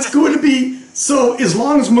 So it's going to be, so as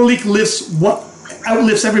long as Malik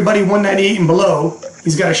outlifts everybody 198 and below,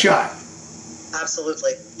 he's got a shot.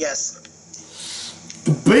 Absolutely, yes.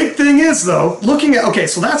 The big thing is, though, looking at, okay,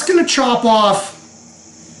 so that's going to chop off,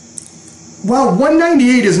 well,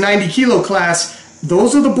 198 is 90 kilo class.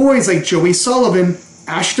 Those are the boys like Joey Sullivan,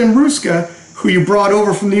 Ashton Ruska, who you brought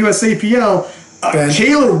over from the USAPL,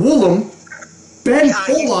 Taylor Woolham, Ben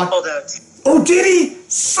Pollock. Oh, did he?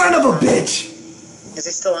 Son of a bitch. Is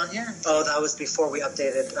he still on here? Oh, that was before we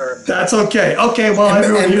updated. That's okay. Okay, well,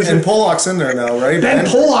 and Pollock's in there now, right? Ben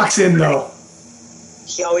Pollock's in, though.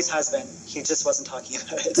 He always has been. He just wasn't talking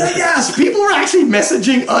about it. Yes, people are actually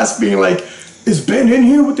messaging us being like, is Ben in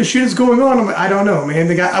here? What the shit is going on? I'm like, I don't know, man.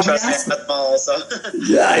 The guy, also.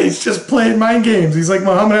 Yeah, he's just playing mind games. He's like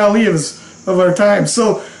Muhammad Ali of our time.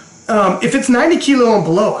 So, if it's 90 kilo and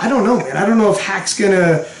below, I don't know, man. I don't know if Hack's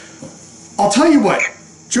gonna. I'll tell you what,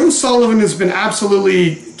 Joe Sullivan has been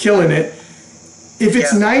absolutely killing it. If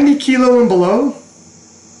it's 90 kilo and below,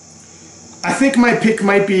 I think my pick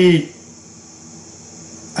might be.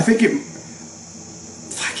 I think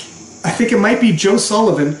it might be Joe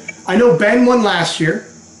Sullivan. I know Ben won last year.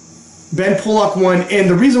 Ben Pollock won, and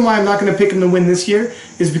the reason why I'm not going to pick him to win this year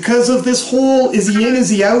is because of this whole is he in, is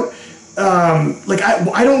he out?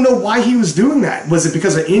 I don't know why he was doing that. Was it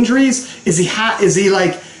because of injuries? Is he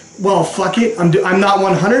like, well, fuck it, I'm not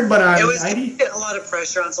 100, but I'm 90? It was a lot of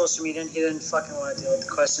pressure on social media, and he didn't fucking want to deal with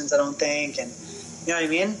the questions, I don't think, and you know what I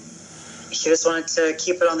mean? He just wanted to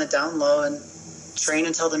keep it on the down low and train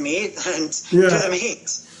until the meet and do the meet.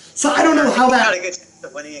 So I don't know how that. Got a good chance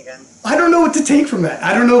of winning again. I don't know what to take from that.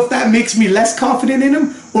 I don't know if that makes me less confident in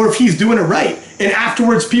him or if he's doing it right. And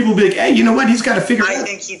afterwards, people will be like, "Hey, you know what? He's got to figure it out." I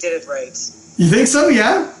think he did it right. You think so?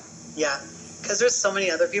 Yeah. Yeah, because there's so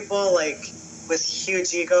many other people like with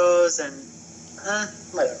huge egos and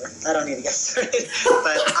whatever. I don't need to get started,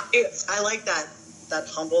 but I like that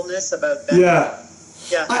humbleness about Ben. Yeah.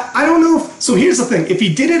 Yeah. I don't know. So here's the thing: if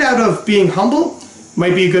he did it out of being humble,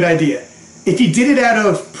 might be a good idea. If he did it out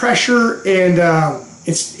of pressure and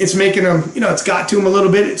it's making him, it's got to him a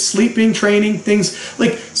little bit. It's sleeping, training, things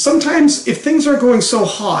like sometimes if things are going so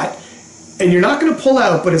hot and you're not going to pull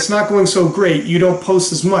out, but it's not going so great, you don't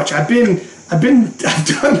post as much. I've done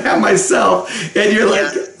that myself, and you're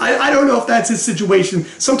like, I don't know if that's his situation.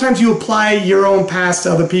 Sometimes you apply your own past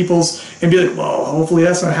to other people's and be like, well, hopefully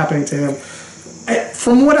that's not happening to him.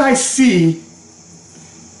 From what I see,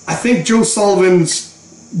 I think Joe Sullivan's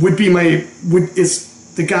is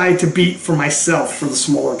the guy to beat for myself for the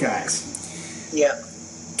smaller guys. Yeah.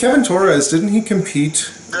 Kevin Torres, didn't he compete?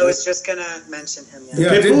 I was just gonna mention him.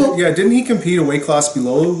 Didn't he compete a weight class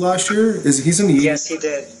below last year? He's in the Yes, he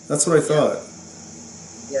did. That's what I thought.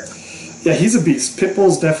 Yeah. Yeah, he's a beast.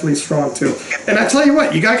 Pitbull's definitely strong too. And I tell you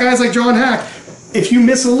what, you got guys like John Hack. If you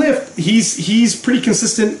miss a lift, he's pretty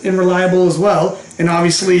consistent and reliable as well. And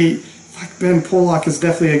obviously, Ben Pollock is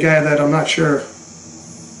definitely a guy that I'm not sure.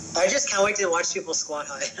 I just can't wait to watch people squat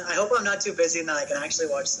high. I hope I'm not too busy and that I can actually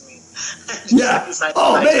watch the meet. Man.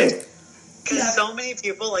 Because so many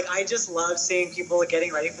people, I just love seeing people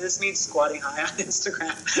getting ready for this meet squatting high on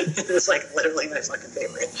Instagram. It's literally my fucking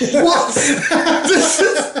favorite. What?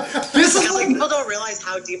 this is people don't realize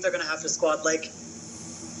how deep they're gonna have to squat.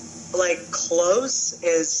 Close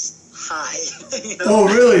is high. Oh,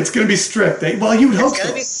 really? It's gonna be strict. Well, you hope so. It's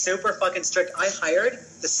gonna be super fucking strict. I hired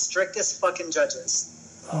the strictest fucking judges.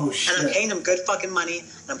 Oh shit! And I'm paying them good fucking money,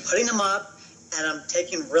 and I'm putting them up, and I'm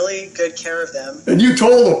taking really good care of them. And you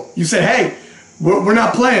told them, you said, "Hey, we're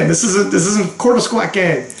not playing. This isn't quarter squat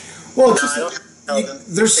game." Well,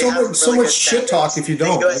 there's so much shit talk if you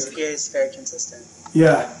don't. The USPA is very consistent.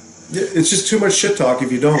 Yeah. It's just too much shit talk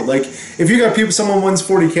if you don't. If you got someone wins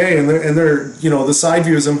 40K and they're the side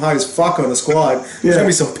view is them high as fuck on a squad, there's gonna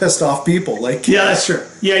be some pissed off people. Yeah, that's true.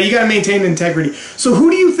 Yeah, you gotta maintain integrity. So who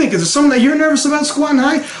do you think? Is there someone that you're nervous about squatting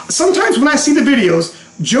high? Sometimes when I see the videos,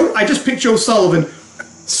 I just picked Joe Sullivan.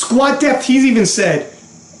 Squat depth, he's even said,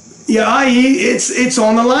 it's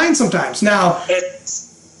on the line sometimes. Now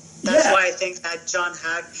That's why I think that John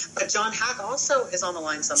Hack, but John Hack also is on the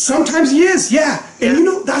line sometimes. Sometimes he is, yeah. And you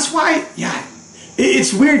know, that's why,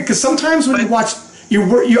 it's weird because sometimes when you watch,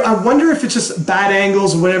 I wonder if it's just bad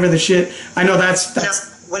angles or whatever the shit. I know that's.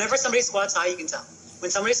 Whenever somebody squats high, you can tell.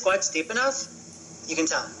 When somebody squats deep enough, you can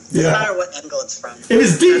tell. Doesn't matter what angle it's from. It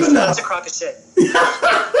is deep enough. That's a crock of shit.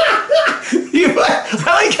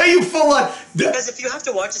 I like how you full on. Because if you have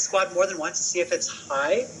to watch a squat more than once to see if it's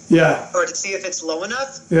high, or to see if it's low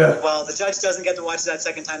enough, well, the judge doesn't get to watch that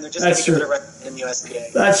second time. They're just going to give it a record in the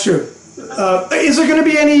USPA. That's true. Is there going to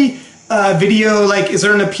be any video? Like, is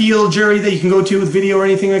there an appeal jury that you can go to with video or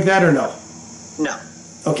anything like that, or no? No.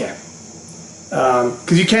 Okay.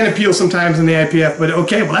 Because you can appeal sometimes in the IPF, but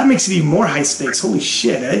okay, well that makes it even more high stakes. Holy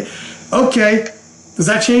shit, eh? Okay. Does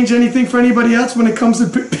that change anything for anybody else when it comes to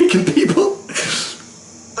picking people?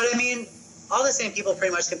 But I mean, all the same people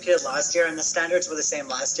pretty much competed last year, and the standards were the same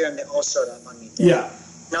last year, and they all showed up on meet day. Yeah.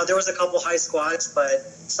 Now, there was a couple high squats, but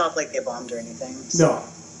it's not like they bombed or anything. So.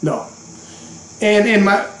 No.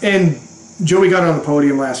 And Joey got on the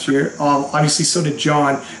podium last year. Obviously, so did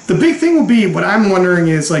John. The big thing will be, what I'm wondering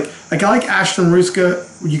is, like I like Ashton Ruska.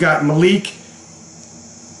 You got Malik.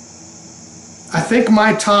 I think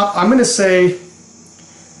my top, I'm going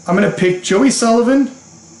to pick Joey Sullivan,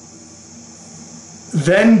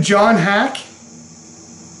 then John Hack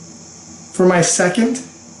for my second.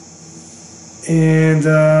 And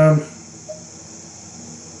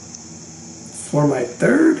for my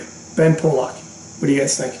third, Ben Pollock. What do you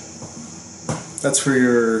guys think? That's for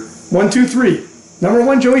your 1, 2, 3. Number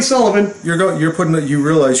 1, Joey Sullivan. You're putting. You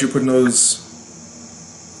realize you're putting those.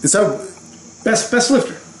 Is that best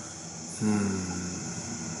lifter?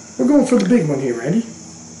 We're going for the big one here, Randy.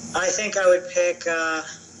 I think I would pick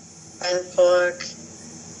Ben Pollock,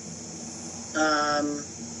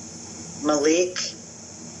 Malik,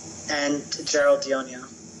 and Gerald Dionio.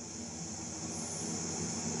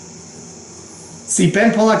 See,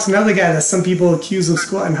 Ben Pollock's another guy that some people accuse of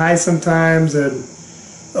squatting high sometimes, and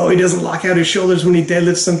he doesn't lock out his shoulders when he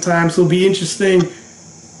deadlifts sometimes. So it'll be interesting.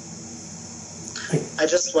 I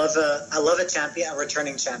just love a champion, a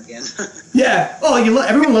returning champion. Yeah. Oh,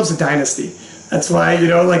 everyone loves a dynasty. That's why,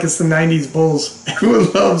 like it's the 90s Bulls.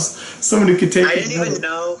 Everyone loves someone who could take it. I didn't even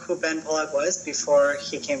know who Ben Pollock was before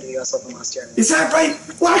he came to the US Open last year. Is that right?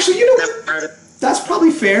 Well, actually, that's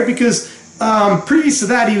probably fair because previous to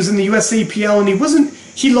that, he was in the USAPL and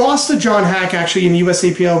he lost to John Hack actually in the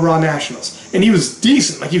USAPL Raw Nationals. And he was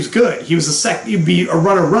decent, like he was good. He was he'd be a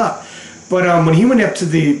runner-up. But when he went up to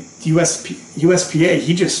the USPA,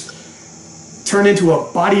 he just turned into a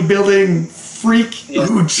bodybuilding freak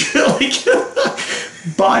who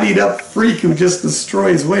bodied up freak who just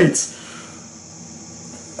destroys weights.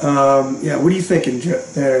 What are you thinking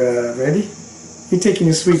there, Randy? You taking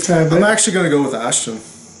your sweet time, man? I'm actually going to go with Ashton.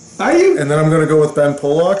 Are you? And then I'm going to go with Ben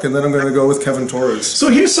Pollock, and then I'm going to go with Kevin Torres. So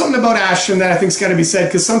here's something about Ashton that I think's got to be said,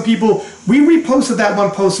 because some people, we reposted that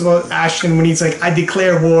one post about Ashton when he's like, I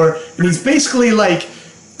declare war, and he's basically like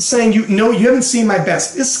saying, you haven't seen my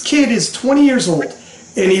best. This kid is 20 years old,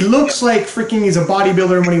 and he looks like freaking he's a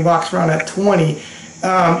bodybuilder when he walks around at 20.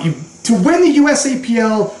 To win the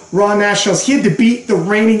USAPL Raw Nationals, he had to beat the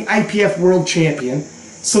reigning IPF world champion.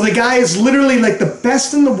 So the guy is literally like the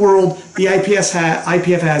best in the world the IPF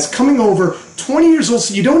has, coming over, 20 years old,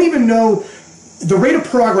 so you don't even know, the rate of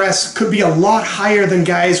progress could be a lot higher than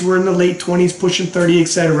guys who are in the late 20s, pushing 30,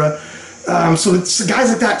 etc. So guys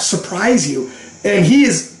like that surprise you. And he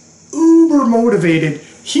is uber motivated.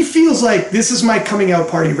 He feels like this is my coming out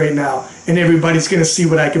party right now, and everybody's going to see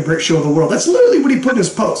what I can show the world. That's literally what he put in his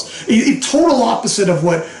post. A total opposite of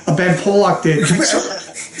what a Ben Pollock did.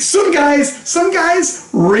 Some guys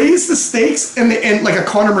raise the stakes and like a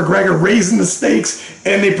Conor McGregor raising the stakes,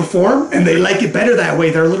 and they perform and they like it better that way.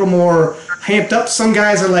 They're a little more amped up. Some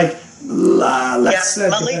guys are like, let's.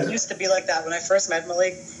 Malik used to be like that. When I first met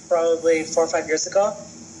Malik, probably 4 or 5 years ago,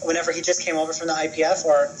 whenever he just came over from the IPF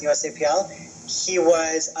or the USAPL, he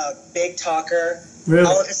was a big talker. Really?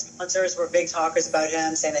 All of his sponsors were big talkers about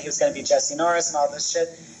him, saying that he was going to be Jesse Norris and all this shit.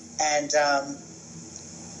 And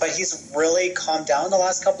but he's really calmed down the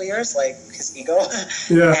last couple of years, like his ego.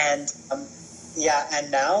 Yeah. And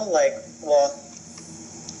and now, like, well,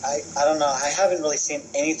 I don't know. I haven't really seen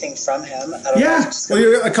anything from him. I don't know.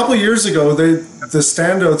 Well, a couple of years ago, the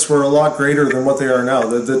standouts were a lot greater than what they are now.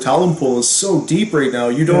 The talent pool is so deep right now.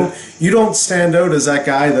 You don't stand out as that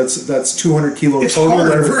guy that's 200 kilo it's total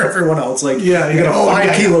hard. over everyone else. Like you got a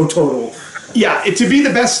 5 kilo total. Yeah, to be the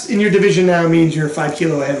best in your division now means you're 5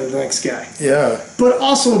 kilo ahead of the next guy. Yeah. But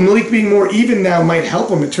also, Malik being more even now might help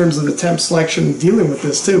him in terms of the temp selection and dealing with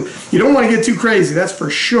this, too. You don't want to get too crazy, that's for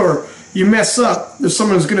sure. you mess up, there's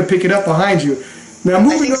someone who's going to pick it up behind you. Now, I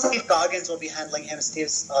moving think on. Steve Goggins will be handling him.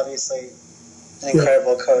 Steve's obviously an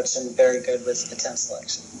incredible coach and very good with attempt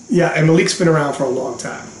selection. Yeah, and Malik's been around for a long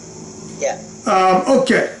time. Yeah.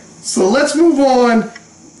 Okay, so let's move on.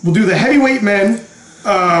 We'll do the heavyweight men.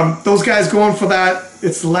 Those guys going for that.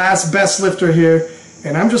 It's the last best lifter here.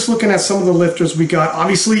 And I'm just looking at some of the lifters we got.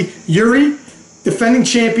 Obviously, Yuri, defending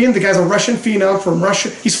champion. The guy's a Russian phenom from Russia.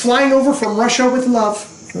 He's flying over from Russia with love.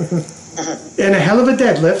 And a hell of a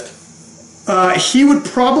deadlift. He would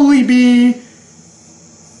probably be,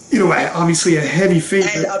 obviously a heavy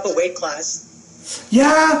favorite. And up a weight class.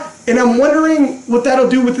 Yeah, and I'm wondering what that'll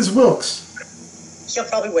do with his Wilks. He'll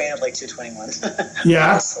probably weigh in at like 221.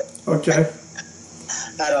 Yeah? Honestly. Okay.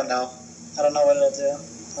 I don't know. I don't know what it'll do.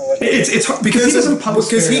 It's hard because he doesn't post.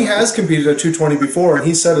 Because he has competed at 220 before, and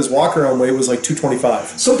he said his walk-around weight was like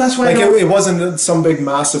 225. So that's why it wasn't some big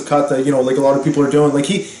massive cut that like a lot of people are doing. Like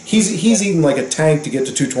he's eating like a tank to get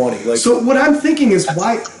to 220. Like, so what I'm thinking is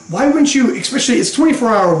why wouldn't you, especially it's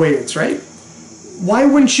 24-hour weigh-ins, right? Why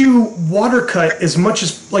wouldn't you water cut as much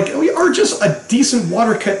as or just a decent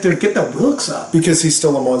water cut to get the Wilks up? Because he's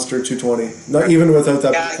still a monster at 220. Not even without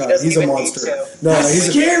that cut, he's a monster. No,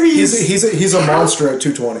 he's scary. He's a monster at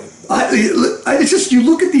 220. It's just you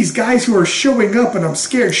look at these guys who are showing up, and I'm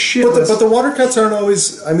scared shitless. But the water cuts aren't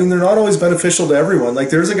always. I mean, they're not always beneficial to everyone.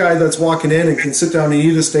 Like there's a guy that's walking in and can sit down and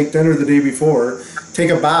eat a steak dinner the day before,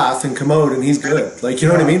 take a bath, and come out, and he's good. Like you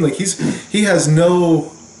know what I mean? Like he has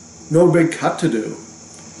no big cut to do.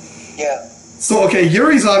 Yeah. So, okay,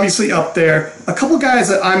 Yuri's obviously up there. A couple guys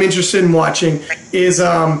that I'm interested in watching is,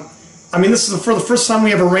 this is for the first time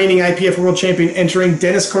we have a reigning IPF world champion entering,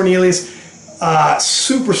 Dennis Cornelius.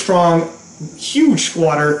 Super strong, huge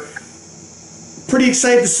squatter. Pretty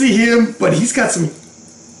excited to see him, but he's got some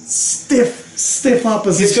stiff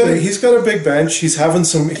opposition. He's got a big bench. He's having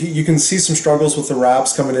you can see some struggles with the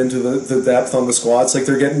wraps coming into the depth on the squats. Like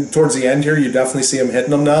they're getting towards the end here. You definitely see him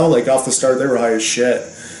hitting them now. Like off the start, they were high as shit.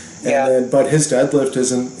 But his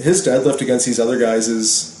deadlift against these other guys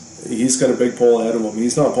he's got a big pull ahead of him.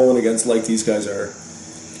 He's not pulling against like these guys are.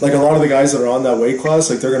 Like a lot of the guys that are on that weight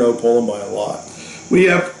class, like they're going to outpull him by a lot. We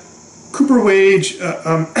have Cooper Wage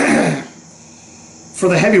for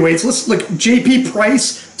the heavyweights. Let's look. JP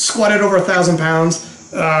Price squatted over 1,000 pounds.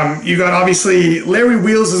 You got obviously Larry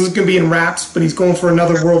Wheels is going to be in wraps, but he's going for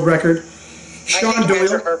another world record. Sean Doyle.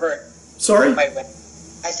 Andrew Herbert. Sorry. Might win.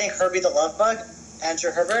 I think Herbie the Love Bug.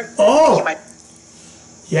 Andrew Herbert. Oh,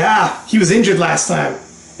 yeah, he was injured last time,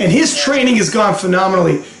 and his training has gone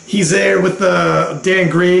phenomenally. He's there with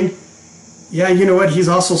Dan Green. Yeah, you know what? He's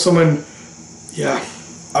also someone. Yeah,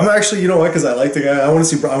 I'm actually, because I like the guy. I want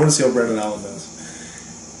to see how Brendan Allen does.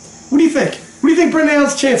 What do you think? What do you think Brendan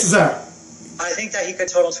Allen's chances are? I think that he could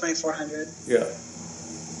total 2,400. Yeah.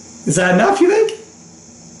 Is that enough? You think?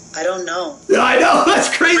 I don't know. I know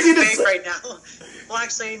that's crazy to big say. Right now. Well,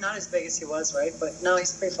 actually, not as big as he was, right? But no,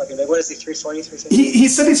 he's pretty fucking big. What is he? 340, 350? He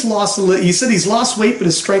said he's lost weight, but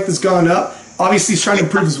his strength has gone up. Obviously, he's trying to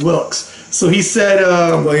improve his Wilks. So he said.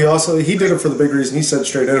 He did it for the big reason. He said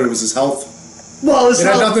straight out it was his health. Well, it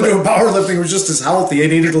had nothing to do with powerlifting. It was just his health. He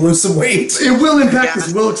needed to lose some weight. It will impact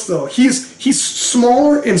his Wilks, though. He's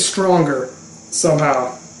smaller and stronger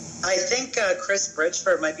somehow. I think Chris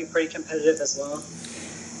Bridgeford might be pretty competitive as well.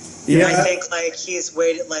 Yeah. I think he's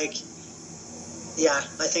waited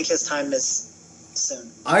I think his time is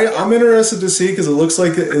soon. I'm interested to see because it looks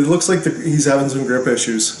like he's having some grip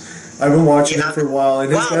issues. I've been watching it for a while,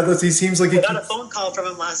 and his deadlift, he seems like I got a phone call from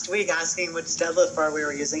him last week asking which deadlift bar we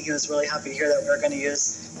were using. He was really happy to hear that we were going to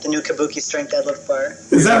use the new Kabuki strength deadlift bar.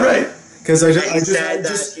 Is that right? Because he said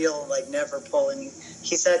that he'll never pull, and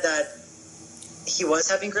he said that he was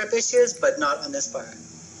having grip issues, but not on this bar.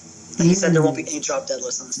 He said there won't be any drop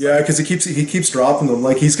deadlifts on this. Yeah, because he keeps dropping them.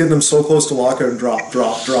 Like he's getting them so close to lockout and drop,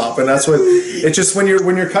 and that's what it's just when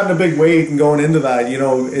you're cutting a big weight and going into that,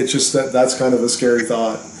 it's just that's kind of a scary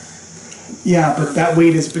thought. Yeah, but that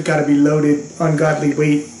weight has got to be loaded, ungodly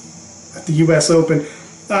weight at the U.S. Open.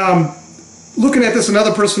 Looking at this,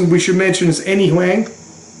 another person we should mention is Enny Huang,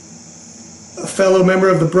 a fellow member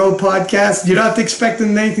of the Bro Podcast. You're not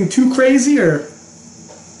expecting anything too crazy, or?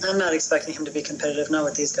 I'm not expecting him to be competitive, not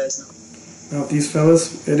with these guys, no. Not with these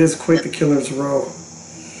fellas? It is quite the killer's row.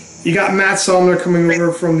 You got Matt Somner coming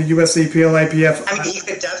over from the USAPL IPF. I mean, he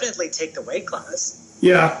could definitely take the weight class.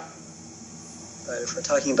 Yeah. But if we're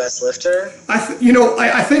talking best lifter... I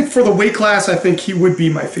think for the weight class, I think he would be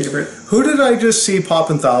my favorite. Who did I just see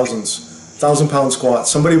popping thousands? 1,000-pound squat.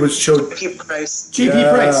 Somebody was showed GP Price.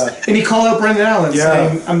 GP Price, and he called out Brendan Allen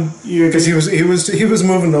saying, because he was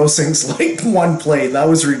moving those things like one plate. That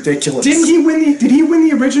was ridiculous. Did he win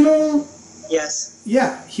the original? Yes.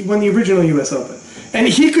 Yeah, he won the original U.S. Open, and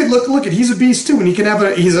he could look at. He's a beast too, and he can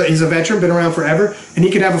have he's a veteran, been around forever, and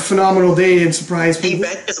he could have a phenomenal day and surprise people.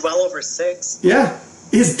 He benches well over 6. Yeah,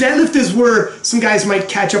 his deadlift is where some guys might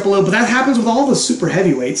catch up a little, but that happens with all the super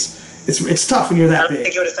heavyweights. It's tough when you're that big. I don't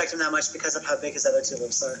think it would affect him that much because of how big his other 2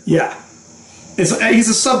 lifts are. Yeah. He's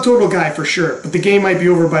a subtotal guy for sure, but the game might be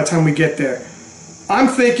over by the time we get there. I'm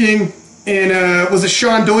thinking, was it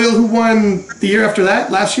Sean Doyle who won the year after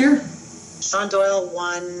that, last year? Sean Doyle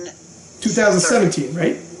won... 2017,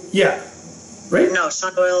 right? Yeah. Right? No,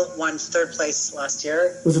 Sean Doyle won 3rd place last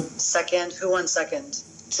year. Was it... Second, who won second?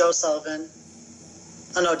 Joe Sullivan.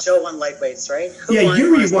 Oh no, Joe won lightweights, right? Who yeah,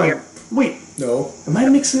 Yuri won. Year? Wait. No. Am I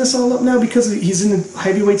mixing this all up now because he's in the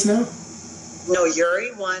heavyweights now? No,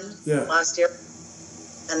 Yuri won last year.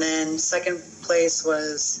 And then second place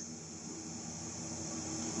was...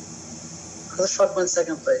 Who the fuck won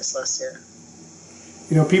second place last year?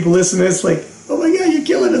 You know, people listen to this like, oh my god, you're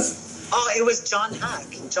killing us. Oh, it was John Hack.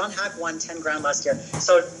 John Hack won 10 grand last year.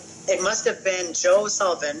 So it must have been Joe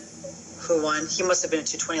Sullivan who won. He must have been at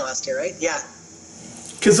 220 last year, right? Yeah.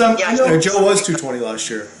 Because Joe was 220 last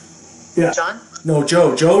year. Yeah. John? No,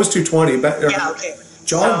 Joe. Joe was 220. Yeah, okay.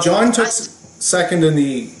 John took second in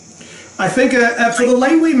the... I think for the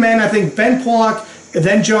lightweight men, I think Ben Pollock, and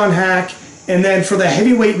then John Hack, and then for the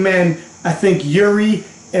heavyweight men, I think Yuri,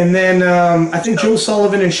 and then I think Joe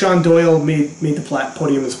Sullivan and Sean Doyle made the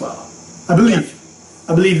podium as well. I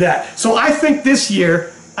believe that. So I think this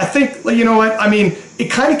year, you know what? I mean,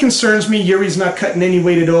 it kind of concerns me. Yuri's not cutting any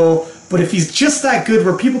weight at all. But if he's just that good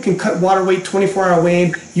where people can cut water weight 24-hour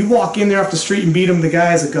weighing, you walk in there off the street and beat him, the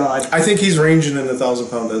guy is a god. I think he's ranging in the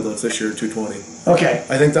 1,000-pound deadlift this year, 220. Okay.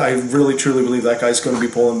 I think that I really, truly believe that guy's going to be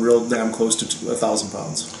pulling real damn close to 1,000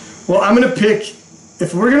 pounds. Well, I'm going to pick,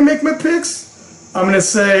 if we're going to make my picks, I'm going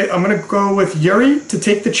to go with Yuri to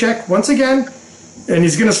take the check once again. And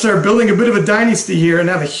he's going to start building a bit of a dynasty here and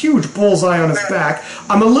have a huge bullseye on his back.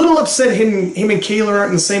 I'm a little upset him and Kaylor aren't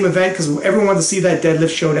in the same event because everyone wanted to see that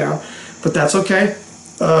deadlift showdown. But that's okay.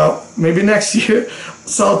 Maybe next year.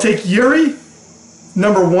 So I'll take Yuri,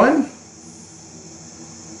 number 1.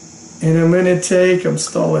 And I'm going to take... I'm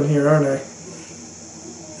stalling here, aren't I?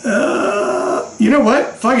 You know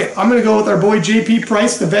what? Fuck it. I'm going to go with our boy JP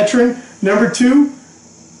Price, the veteran, number 2.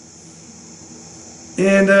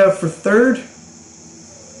 And for 3rd...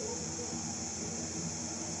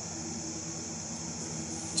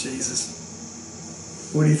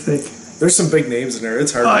 Jesus. What do you think? There's some big names in there.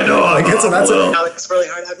 It's hard. I know. It's really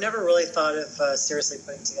hard. I've never really thought of seriously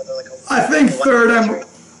putting together like a... I think 3rd,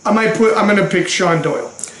 I'm going to pick Sean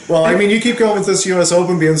Doyle. Well, I mean, you keep going with this U.S.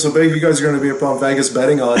 Open being so big, you guys are going to be up on Vegas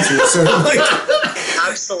betting odds here soon.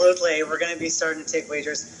 Absolutely. We're going to be starting to take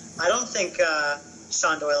wagers. I don't think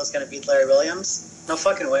Sean Doyle is going to beat Larry Williams. No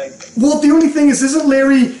fucking way. Well, the only thing is, isn't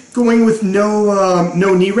Larry going with no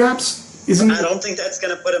knee wraps? I don't think that's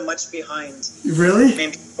going to put him much behind. Really?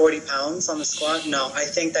 Maybe 40 pounds on the squat? No, I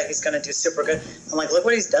think that he's going to do super good. I'm like, look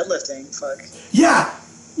what he's deadlifting. Fuck. Yeah.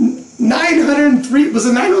 903. Was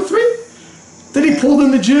it 903? That he pulled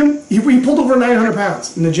in the gym? He pulled over 900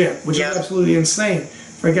 pounds in the gym, which is absolutely insane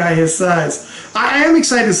for a guy his size. I am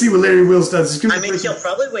excited to see what Larry Wills does. I mean, he'll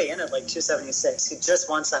probably weigh in at like 276. He just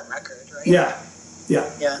wants that record, right?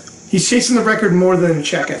 Yeah. He's chasing the record more than a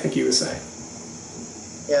check, I think he was saying.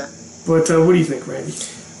 Yeah. But what do you think, Randy?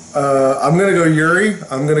 I'm going to go Yuri,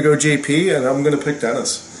 I'm going to go JP, and I'm going to pick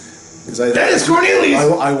Dennis. Dennis Cornelius!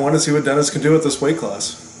 I want to see what Dennis can do at this weight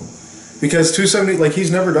class. Because 270, like, he's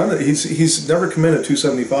never done it. He's never come in at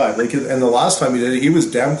 275. Like, and the last time he did it, he was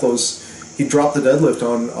damn close. He dropped the deadlift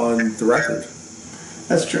on the record.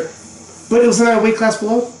 That's true. But it was in that weight class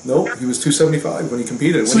below? Nope, he was 275 when he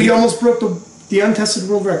competed. So he almost broke the untested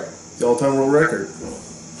world record? The all-time world record.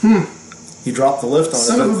 He dropped the lift on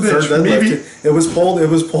Son it. Of a The bitch, third maybe. deadlift. It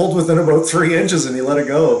was pulled within about 3 inches, and he let it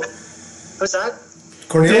go. Who's that?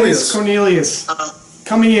 Dennis Cornelius.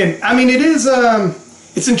 Coming in. I mean, it is...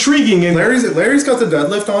 it's intriguing. And Larry's got the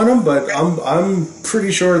deadlift on him, but I'm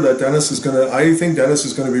pretty sure that Dennis is gonna. I think Dennis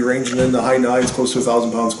is gonna be ranging in the high 9s, close to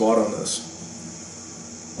 1,000-pound squat on this.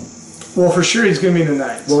 Well, for sure he's gonna be in the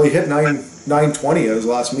 9s. Well, he hit 920 at his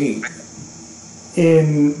last meet.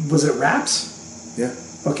 Was it wraps? Yeah.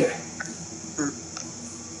 Okay.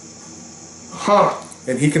 Huh.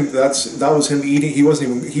 And he can. That was him eating. He wasn't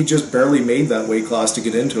even. He just barely made that weight class to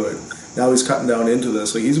get into it. Now he's cutting down into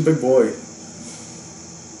this. Like, he's a big boy.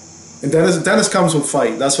 And Dennis comes with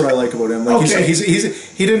fight. That's what I like about him. Like Okay.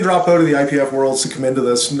 he didn't drop out of the IPF Worlds to come into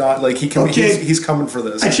this. Not like he's coming for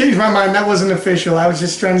this. I changed my mind. That wasn't official. I was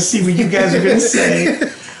just trying to see what you guys are going to say.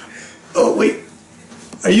 Oh, wait.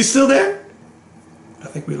 Are you still there? I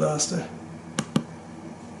think we lost her.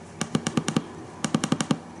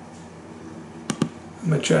 I'm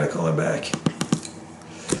going to try to call her back.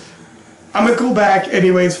 I'm going to go back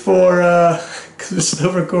anyways for, because we're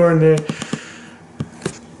still recording there.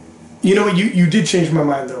 You know what? You did change my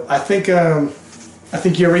mind though. I think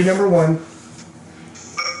you're already number one.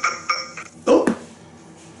 Oh.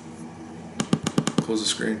 Close the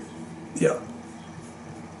screen. Yeah.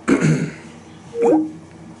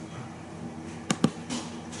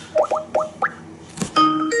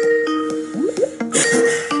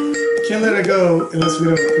 Can't let it go unless we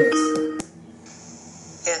don't replace.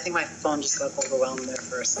 Yeah, I think my phone just got overwhelmed there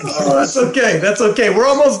for a second. Oh, that's okay. That's okay. We're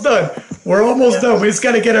almost done. We're almost done. We just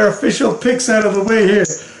got to get our official picks out of the way here.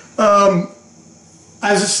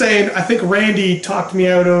 I was just saying, I think Randy talked me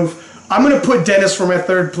out of. I'm going to put Dennis for my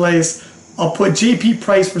third place. I'll put JP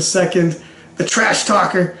Price for second, the trash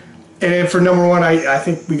talker. And then for number one, I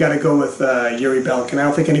think we got to go with Yuri Belkin. I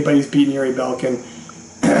don't think anybody's beaten Yuri Belkin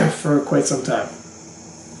for quite some time.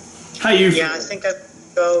 How you feel? Yeah, I think I'd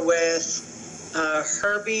go with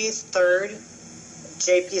Herbie third,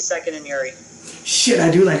 JP second, and Yuri. Shit, I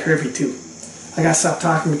do like Herbie too. I gotta stop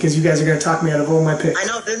talking because you guys are gonna talk me out of all my picks. I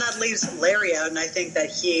know, then that leaves Larry out, and I think that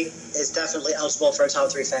he is definitely eligible for a top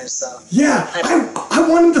 3 finish. So yeah, I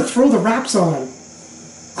want him to throw the wraps on.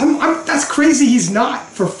 That's crazy. He's not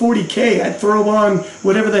for 40K. I'd throw on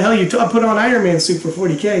whatever the hell you put on Iron Man suit for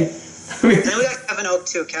 40K. I mean, and then we got Kevin Oak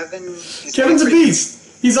too. Kevin's a beast.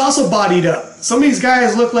 He's also bodied up. Some of these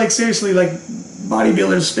guys look like seriously like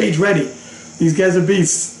bodybuilders stage ready. These guys are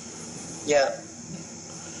beasts. Yeah.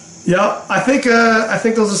 Yeah, I think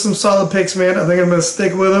those are some solid picks, man. I think I'm gonna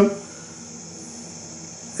stick with them.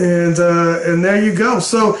 And there you go.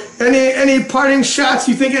 So, any parting shots?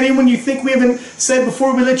 Anyone you think we haven't said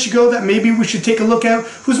before we let you go that maybe we should take a look at?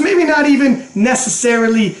 Who's maybe not even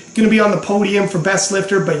necessarily going to be on the podium for best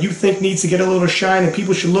lifter, but you think needs to get a little shine and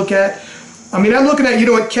people should look at? I mean, I'm looking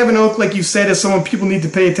at Kevin Oak, like you said, as someone people need to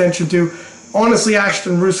pay attention to. Honestly,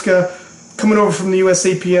 Ashton Ruska coming over from the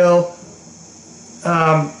USAPL.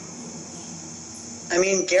 I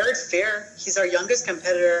mean, Garrett Fair, he's our youngest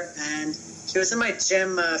competitor, and he was in my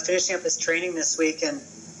gym finishing up his training this week, and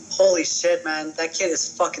holy shit, man, that kid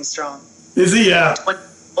is fucking strong. Is he? Yeah. 20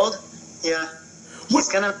 years old? Yeah. He's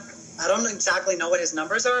gonna, I don't exactly know what his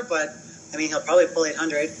numbers are, but I mean, he'll probably pull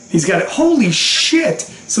 800. He's got it. Holy shit.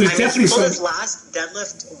 So he's definitely... He pulled his last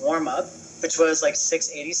deadlift warm-up, which was like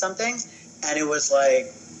 680 something, and it was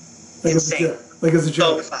like insane. Like it's a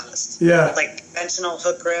joke. So fast. Yeah. Like conventional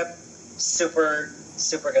hook grip,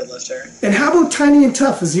 super good lifter. And how about Tiny and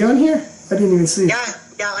Tough? Is he on here? I didn't even see. Yeah,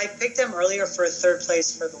 I picked him earlier for third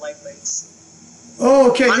place for the lightweights. Oh,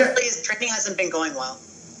 okay. Honestly, his training hasn't been going well.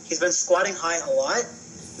 He's been squatting high a lot,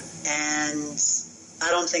 and I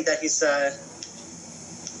don't think that he's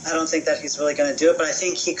really going to do it. But I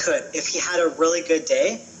think he could if he had a really good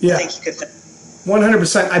day. Yeah. I think he could.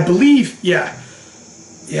 100%. I believe. Yeah.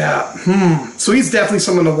 So he's definitely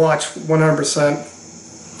someone to watch.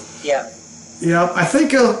 100%. Yeah. Yeah, I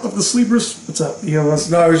think of the sleepers. What's up? No,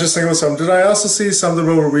 I was just thinking of something. Did I also see something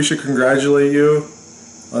about where we should congratulate you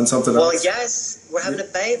on something else? Well, yes, we're having a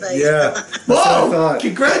baby. Yeah. Whoa!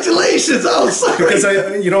 Congratulations! Oh, sorry. Because I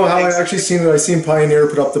actually seen Pioneer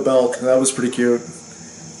put up the belt, and that was pretty cute.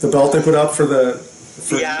 The belt they put up for the.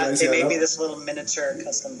 They made me this little miniature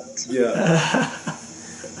custom belt. Yeah.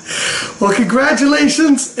 Well,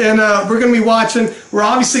 congratulations, and we're going to be watching. We're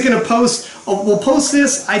obviously going to post. We'll post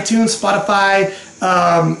this iTunes, Spotify.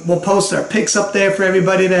 We'll post our picks up there for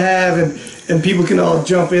everybody to have, and people can all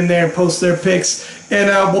jump in there and post their picks. And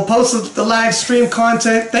we'll post the live stream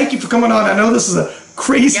content. Thank you for coming on. I know this is a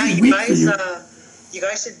crazy week for you. You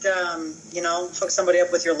guys should, hook somebody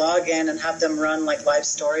up with your login and have them run like live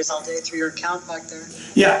stories all day through your account back there.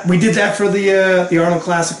 Yeah, we did that for the Arnold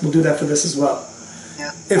Classic. We'll do that for this as well.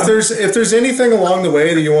 Yeah. If there's anything along the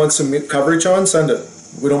way that you want some coverage on, send it.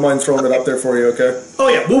 We don't mind throwing it up there for you, okay? Oh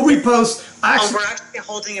yeah, we'll repost. We're actually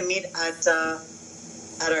holding a meet at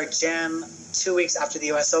our gym 2 weeks after the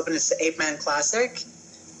U.S. Open. It's the 8-Man Classic,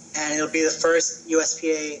 and it'll be the first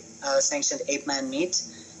USPA sanctioned 8-man meet.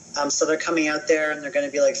 So they're coming out there and they're going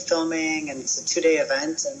to be like filming, and it's a 2-day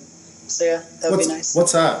event, and so yeah, that would be nice.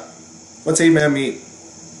 What's that? What's 8-man meet?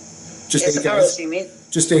 It's a powerlifting meet.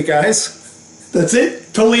 Just 8 guys? That's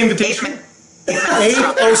it? Totally invitation?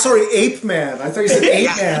 Ape Man. I thought you said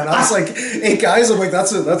Ape Man. I was like, 8 guys. I'm like,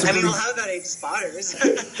 that's a. I mean, I'll have that 8 spotters.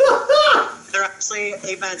 They're actually,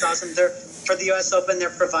 Ape Man's awesome. They're for the U.S. Open. They're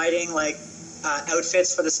providing like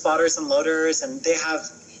outfits for the spotters and loaders, and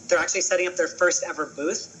they're actually setting up their first ever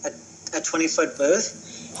booth, a 20-foot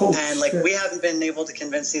booth. And like we haven't been able to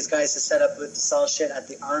convince these guys to set up booth to sell shit at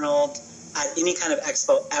the Arnold, at any kind of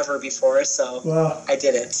expo ever before. So I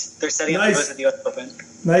did it. They're setting up the booth at the U.S. Open.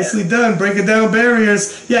 Nicely done, breaking down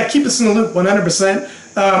barriers. Yeah, keep us in the loop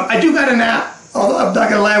 100%. I do got an app, I'm not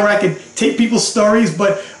gonna lie, where I could take people's stories,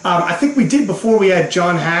 but I think we did before we had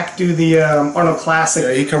John Hack do the Arnold Classic.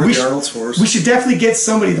 Yeah, he covered the Arnold's for us. We should definitely get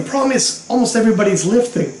somebody. The problem is almost everybody's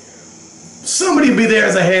lifting. Somebody will be there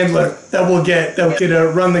as a handler that could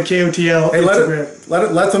run the KOTL Instagram.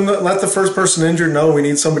 Let the first person injured know we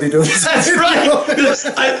need somebody doing this. That's right.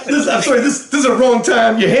 I'm sorry, this is a wrong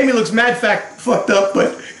time. Your hammy looks mad fucked up,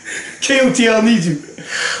 but KOTL needs you.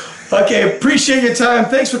 Okay, appreciate your time.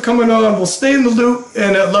 Thanks for coming on. We'll stay in the loop,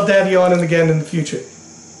 and I'd love to have you on again in the future.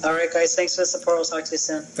 All right, guys. Thanks for the support. We'll talk to you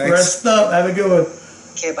soon. Thanks. Rest up. Have a good one.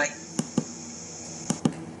 Okay, bye.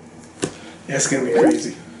 Yeah, it's going to be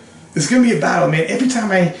crazy. It's going to be a battle, man. Every time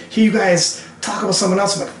I hear you guys talk about someone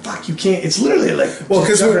else, I'm like, fuck, you can't. It's literally like... Well,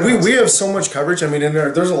 because we have so much coverage. I mean,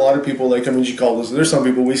 there's a lot of people, like, I mean, you call this, there's some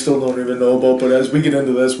people we still don't even know about, but as we get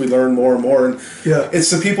into this, we learn more and more. And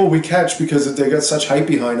it's the people we catch because they got such hype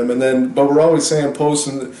behind them. And then, but we're always saying post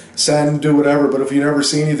and send, do whatever. But if you never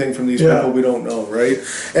see anything from these people, we don't know, right?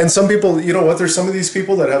 And some people, you know what, there's some of these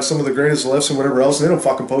people that have some of the greatest lifts and whatever else, and they don't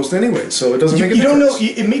fucking post anyway. So it doesn't make a difference. You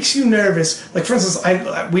don't know, it makes you nervous. Like, for instance,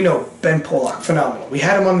 we know Ben Pollock, phenomenal. We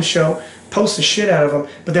had him on the show. Post the shit out of him,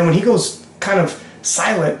 but then when he goes kind of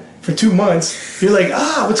silent for 2 months, you're like,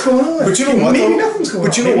 what's going on? But you know what? Maybe nothing's going on.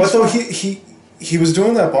 But you know what though? He was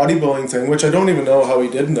doing that bodybuilding thing, which I don't even know how he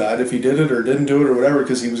did that, if he did it or didn't do it or whatever,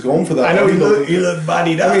 because he was going for that. I know he looked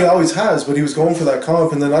bodied up. I mean, he always has, but he was going for that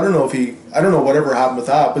comp, and then I don't know whatever happened with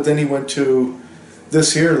that, but then he went to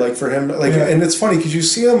this here, like for him, like, and it's funny because you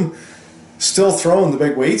see him still throwing the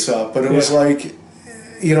big weights up, but it was like.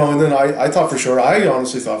 You know, and then I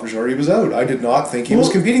honestly thought for sure he was out. I did not think he was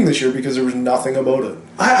competing this year because there was nothing about it.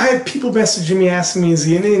 I had people messaging me asking me, is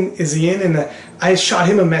he in? And I shot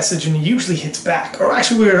him a message and he usually hits back. Or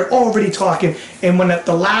actually, we were already talking, and when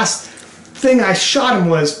the last thing I shot him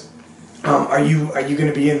was, are you going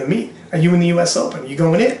to be in the meet? Are you in the U.S. Open? Are you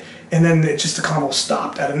going in? And then the combo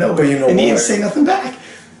stopped out of nowhere. But and he didn't say nothing back.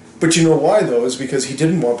 But you know why, though, is because he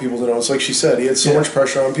didn't want people to know. It's like she said, he had so much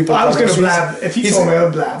pressure on people. I was going to blab. If he told me, I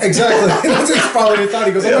would blab. Exactly. That's probably what he thought.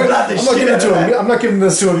 He goes, I'm not giving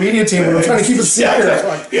this to a media team, but I'm trying to keep it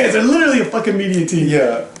secret. Yeah, they're literally a fucking media team.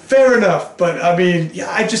 Yeah. Fair enough. But, I mean,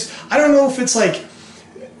 I don't know if it's like,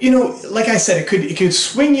 you know, like I said, it could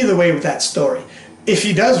swing either way with that story. If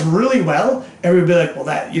he does really well, everybody will be like, well,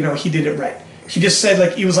 that, you know, he did it right. He just said,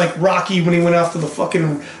 like, he was like Rocky when he went off to the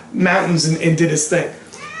fucking mountains and did his thing.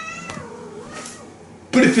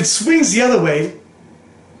 But if it swings the other way,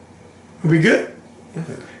 are we good?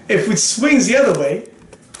 Mm-hmm. If it swings the other way,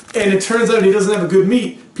 and it turns out he doesn't have a good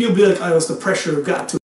meet, people will be like, oh, it's the pressure of got to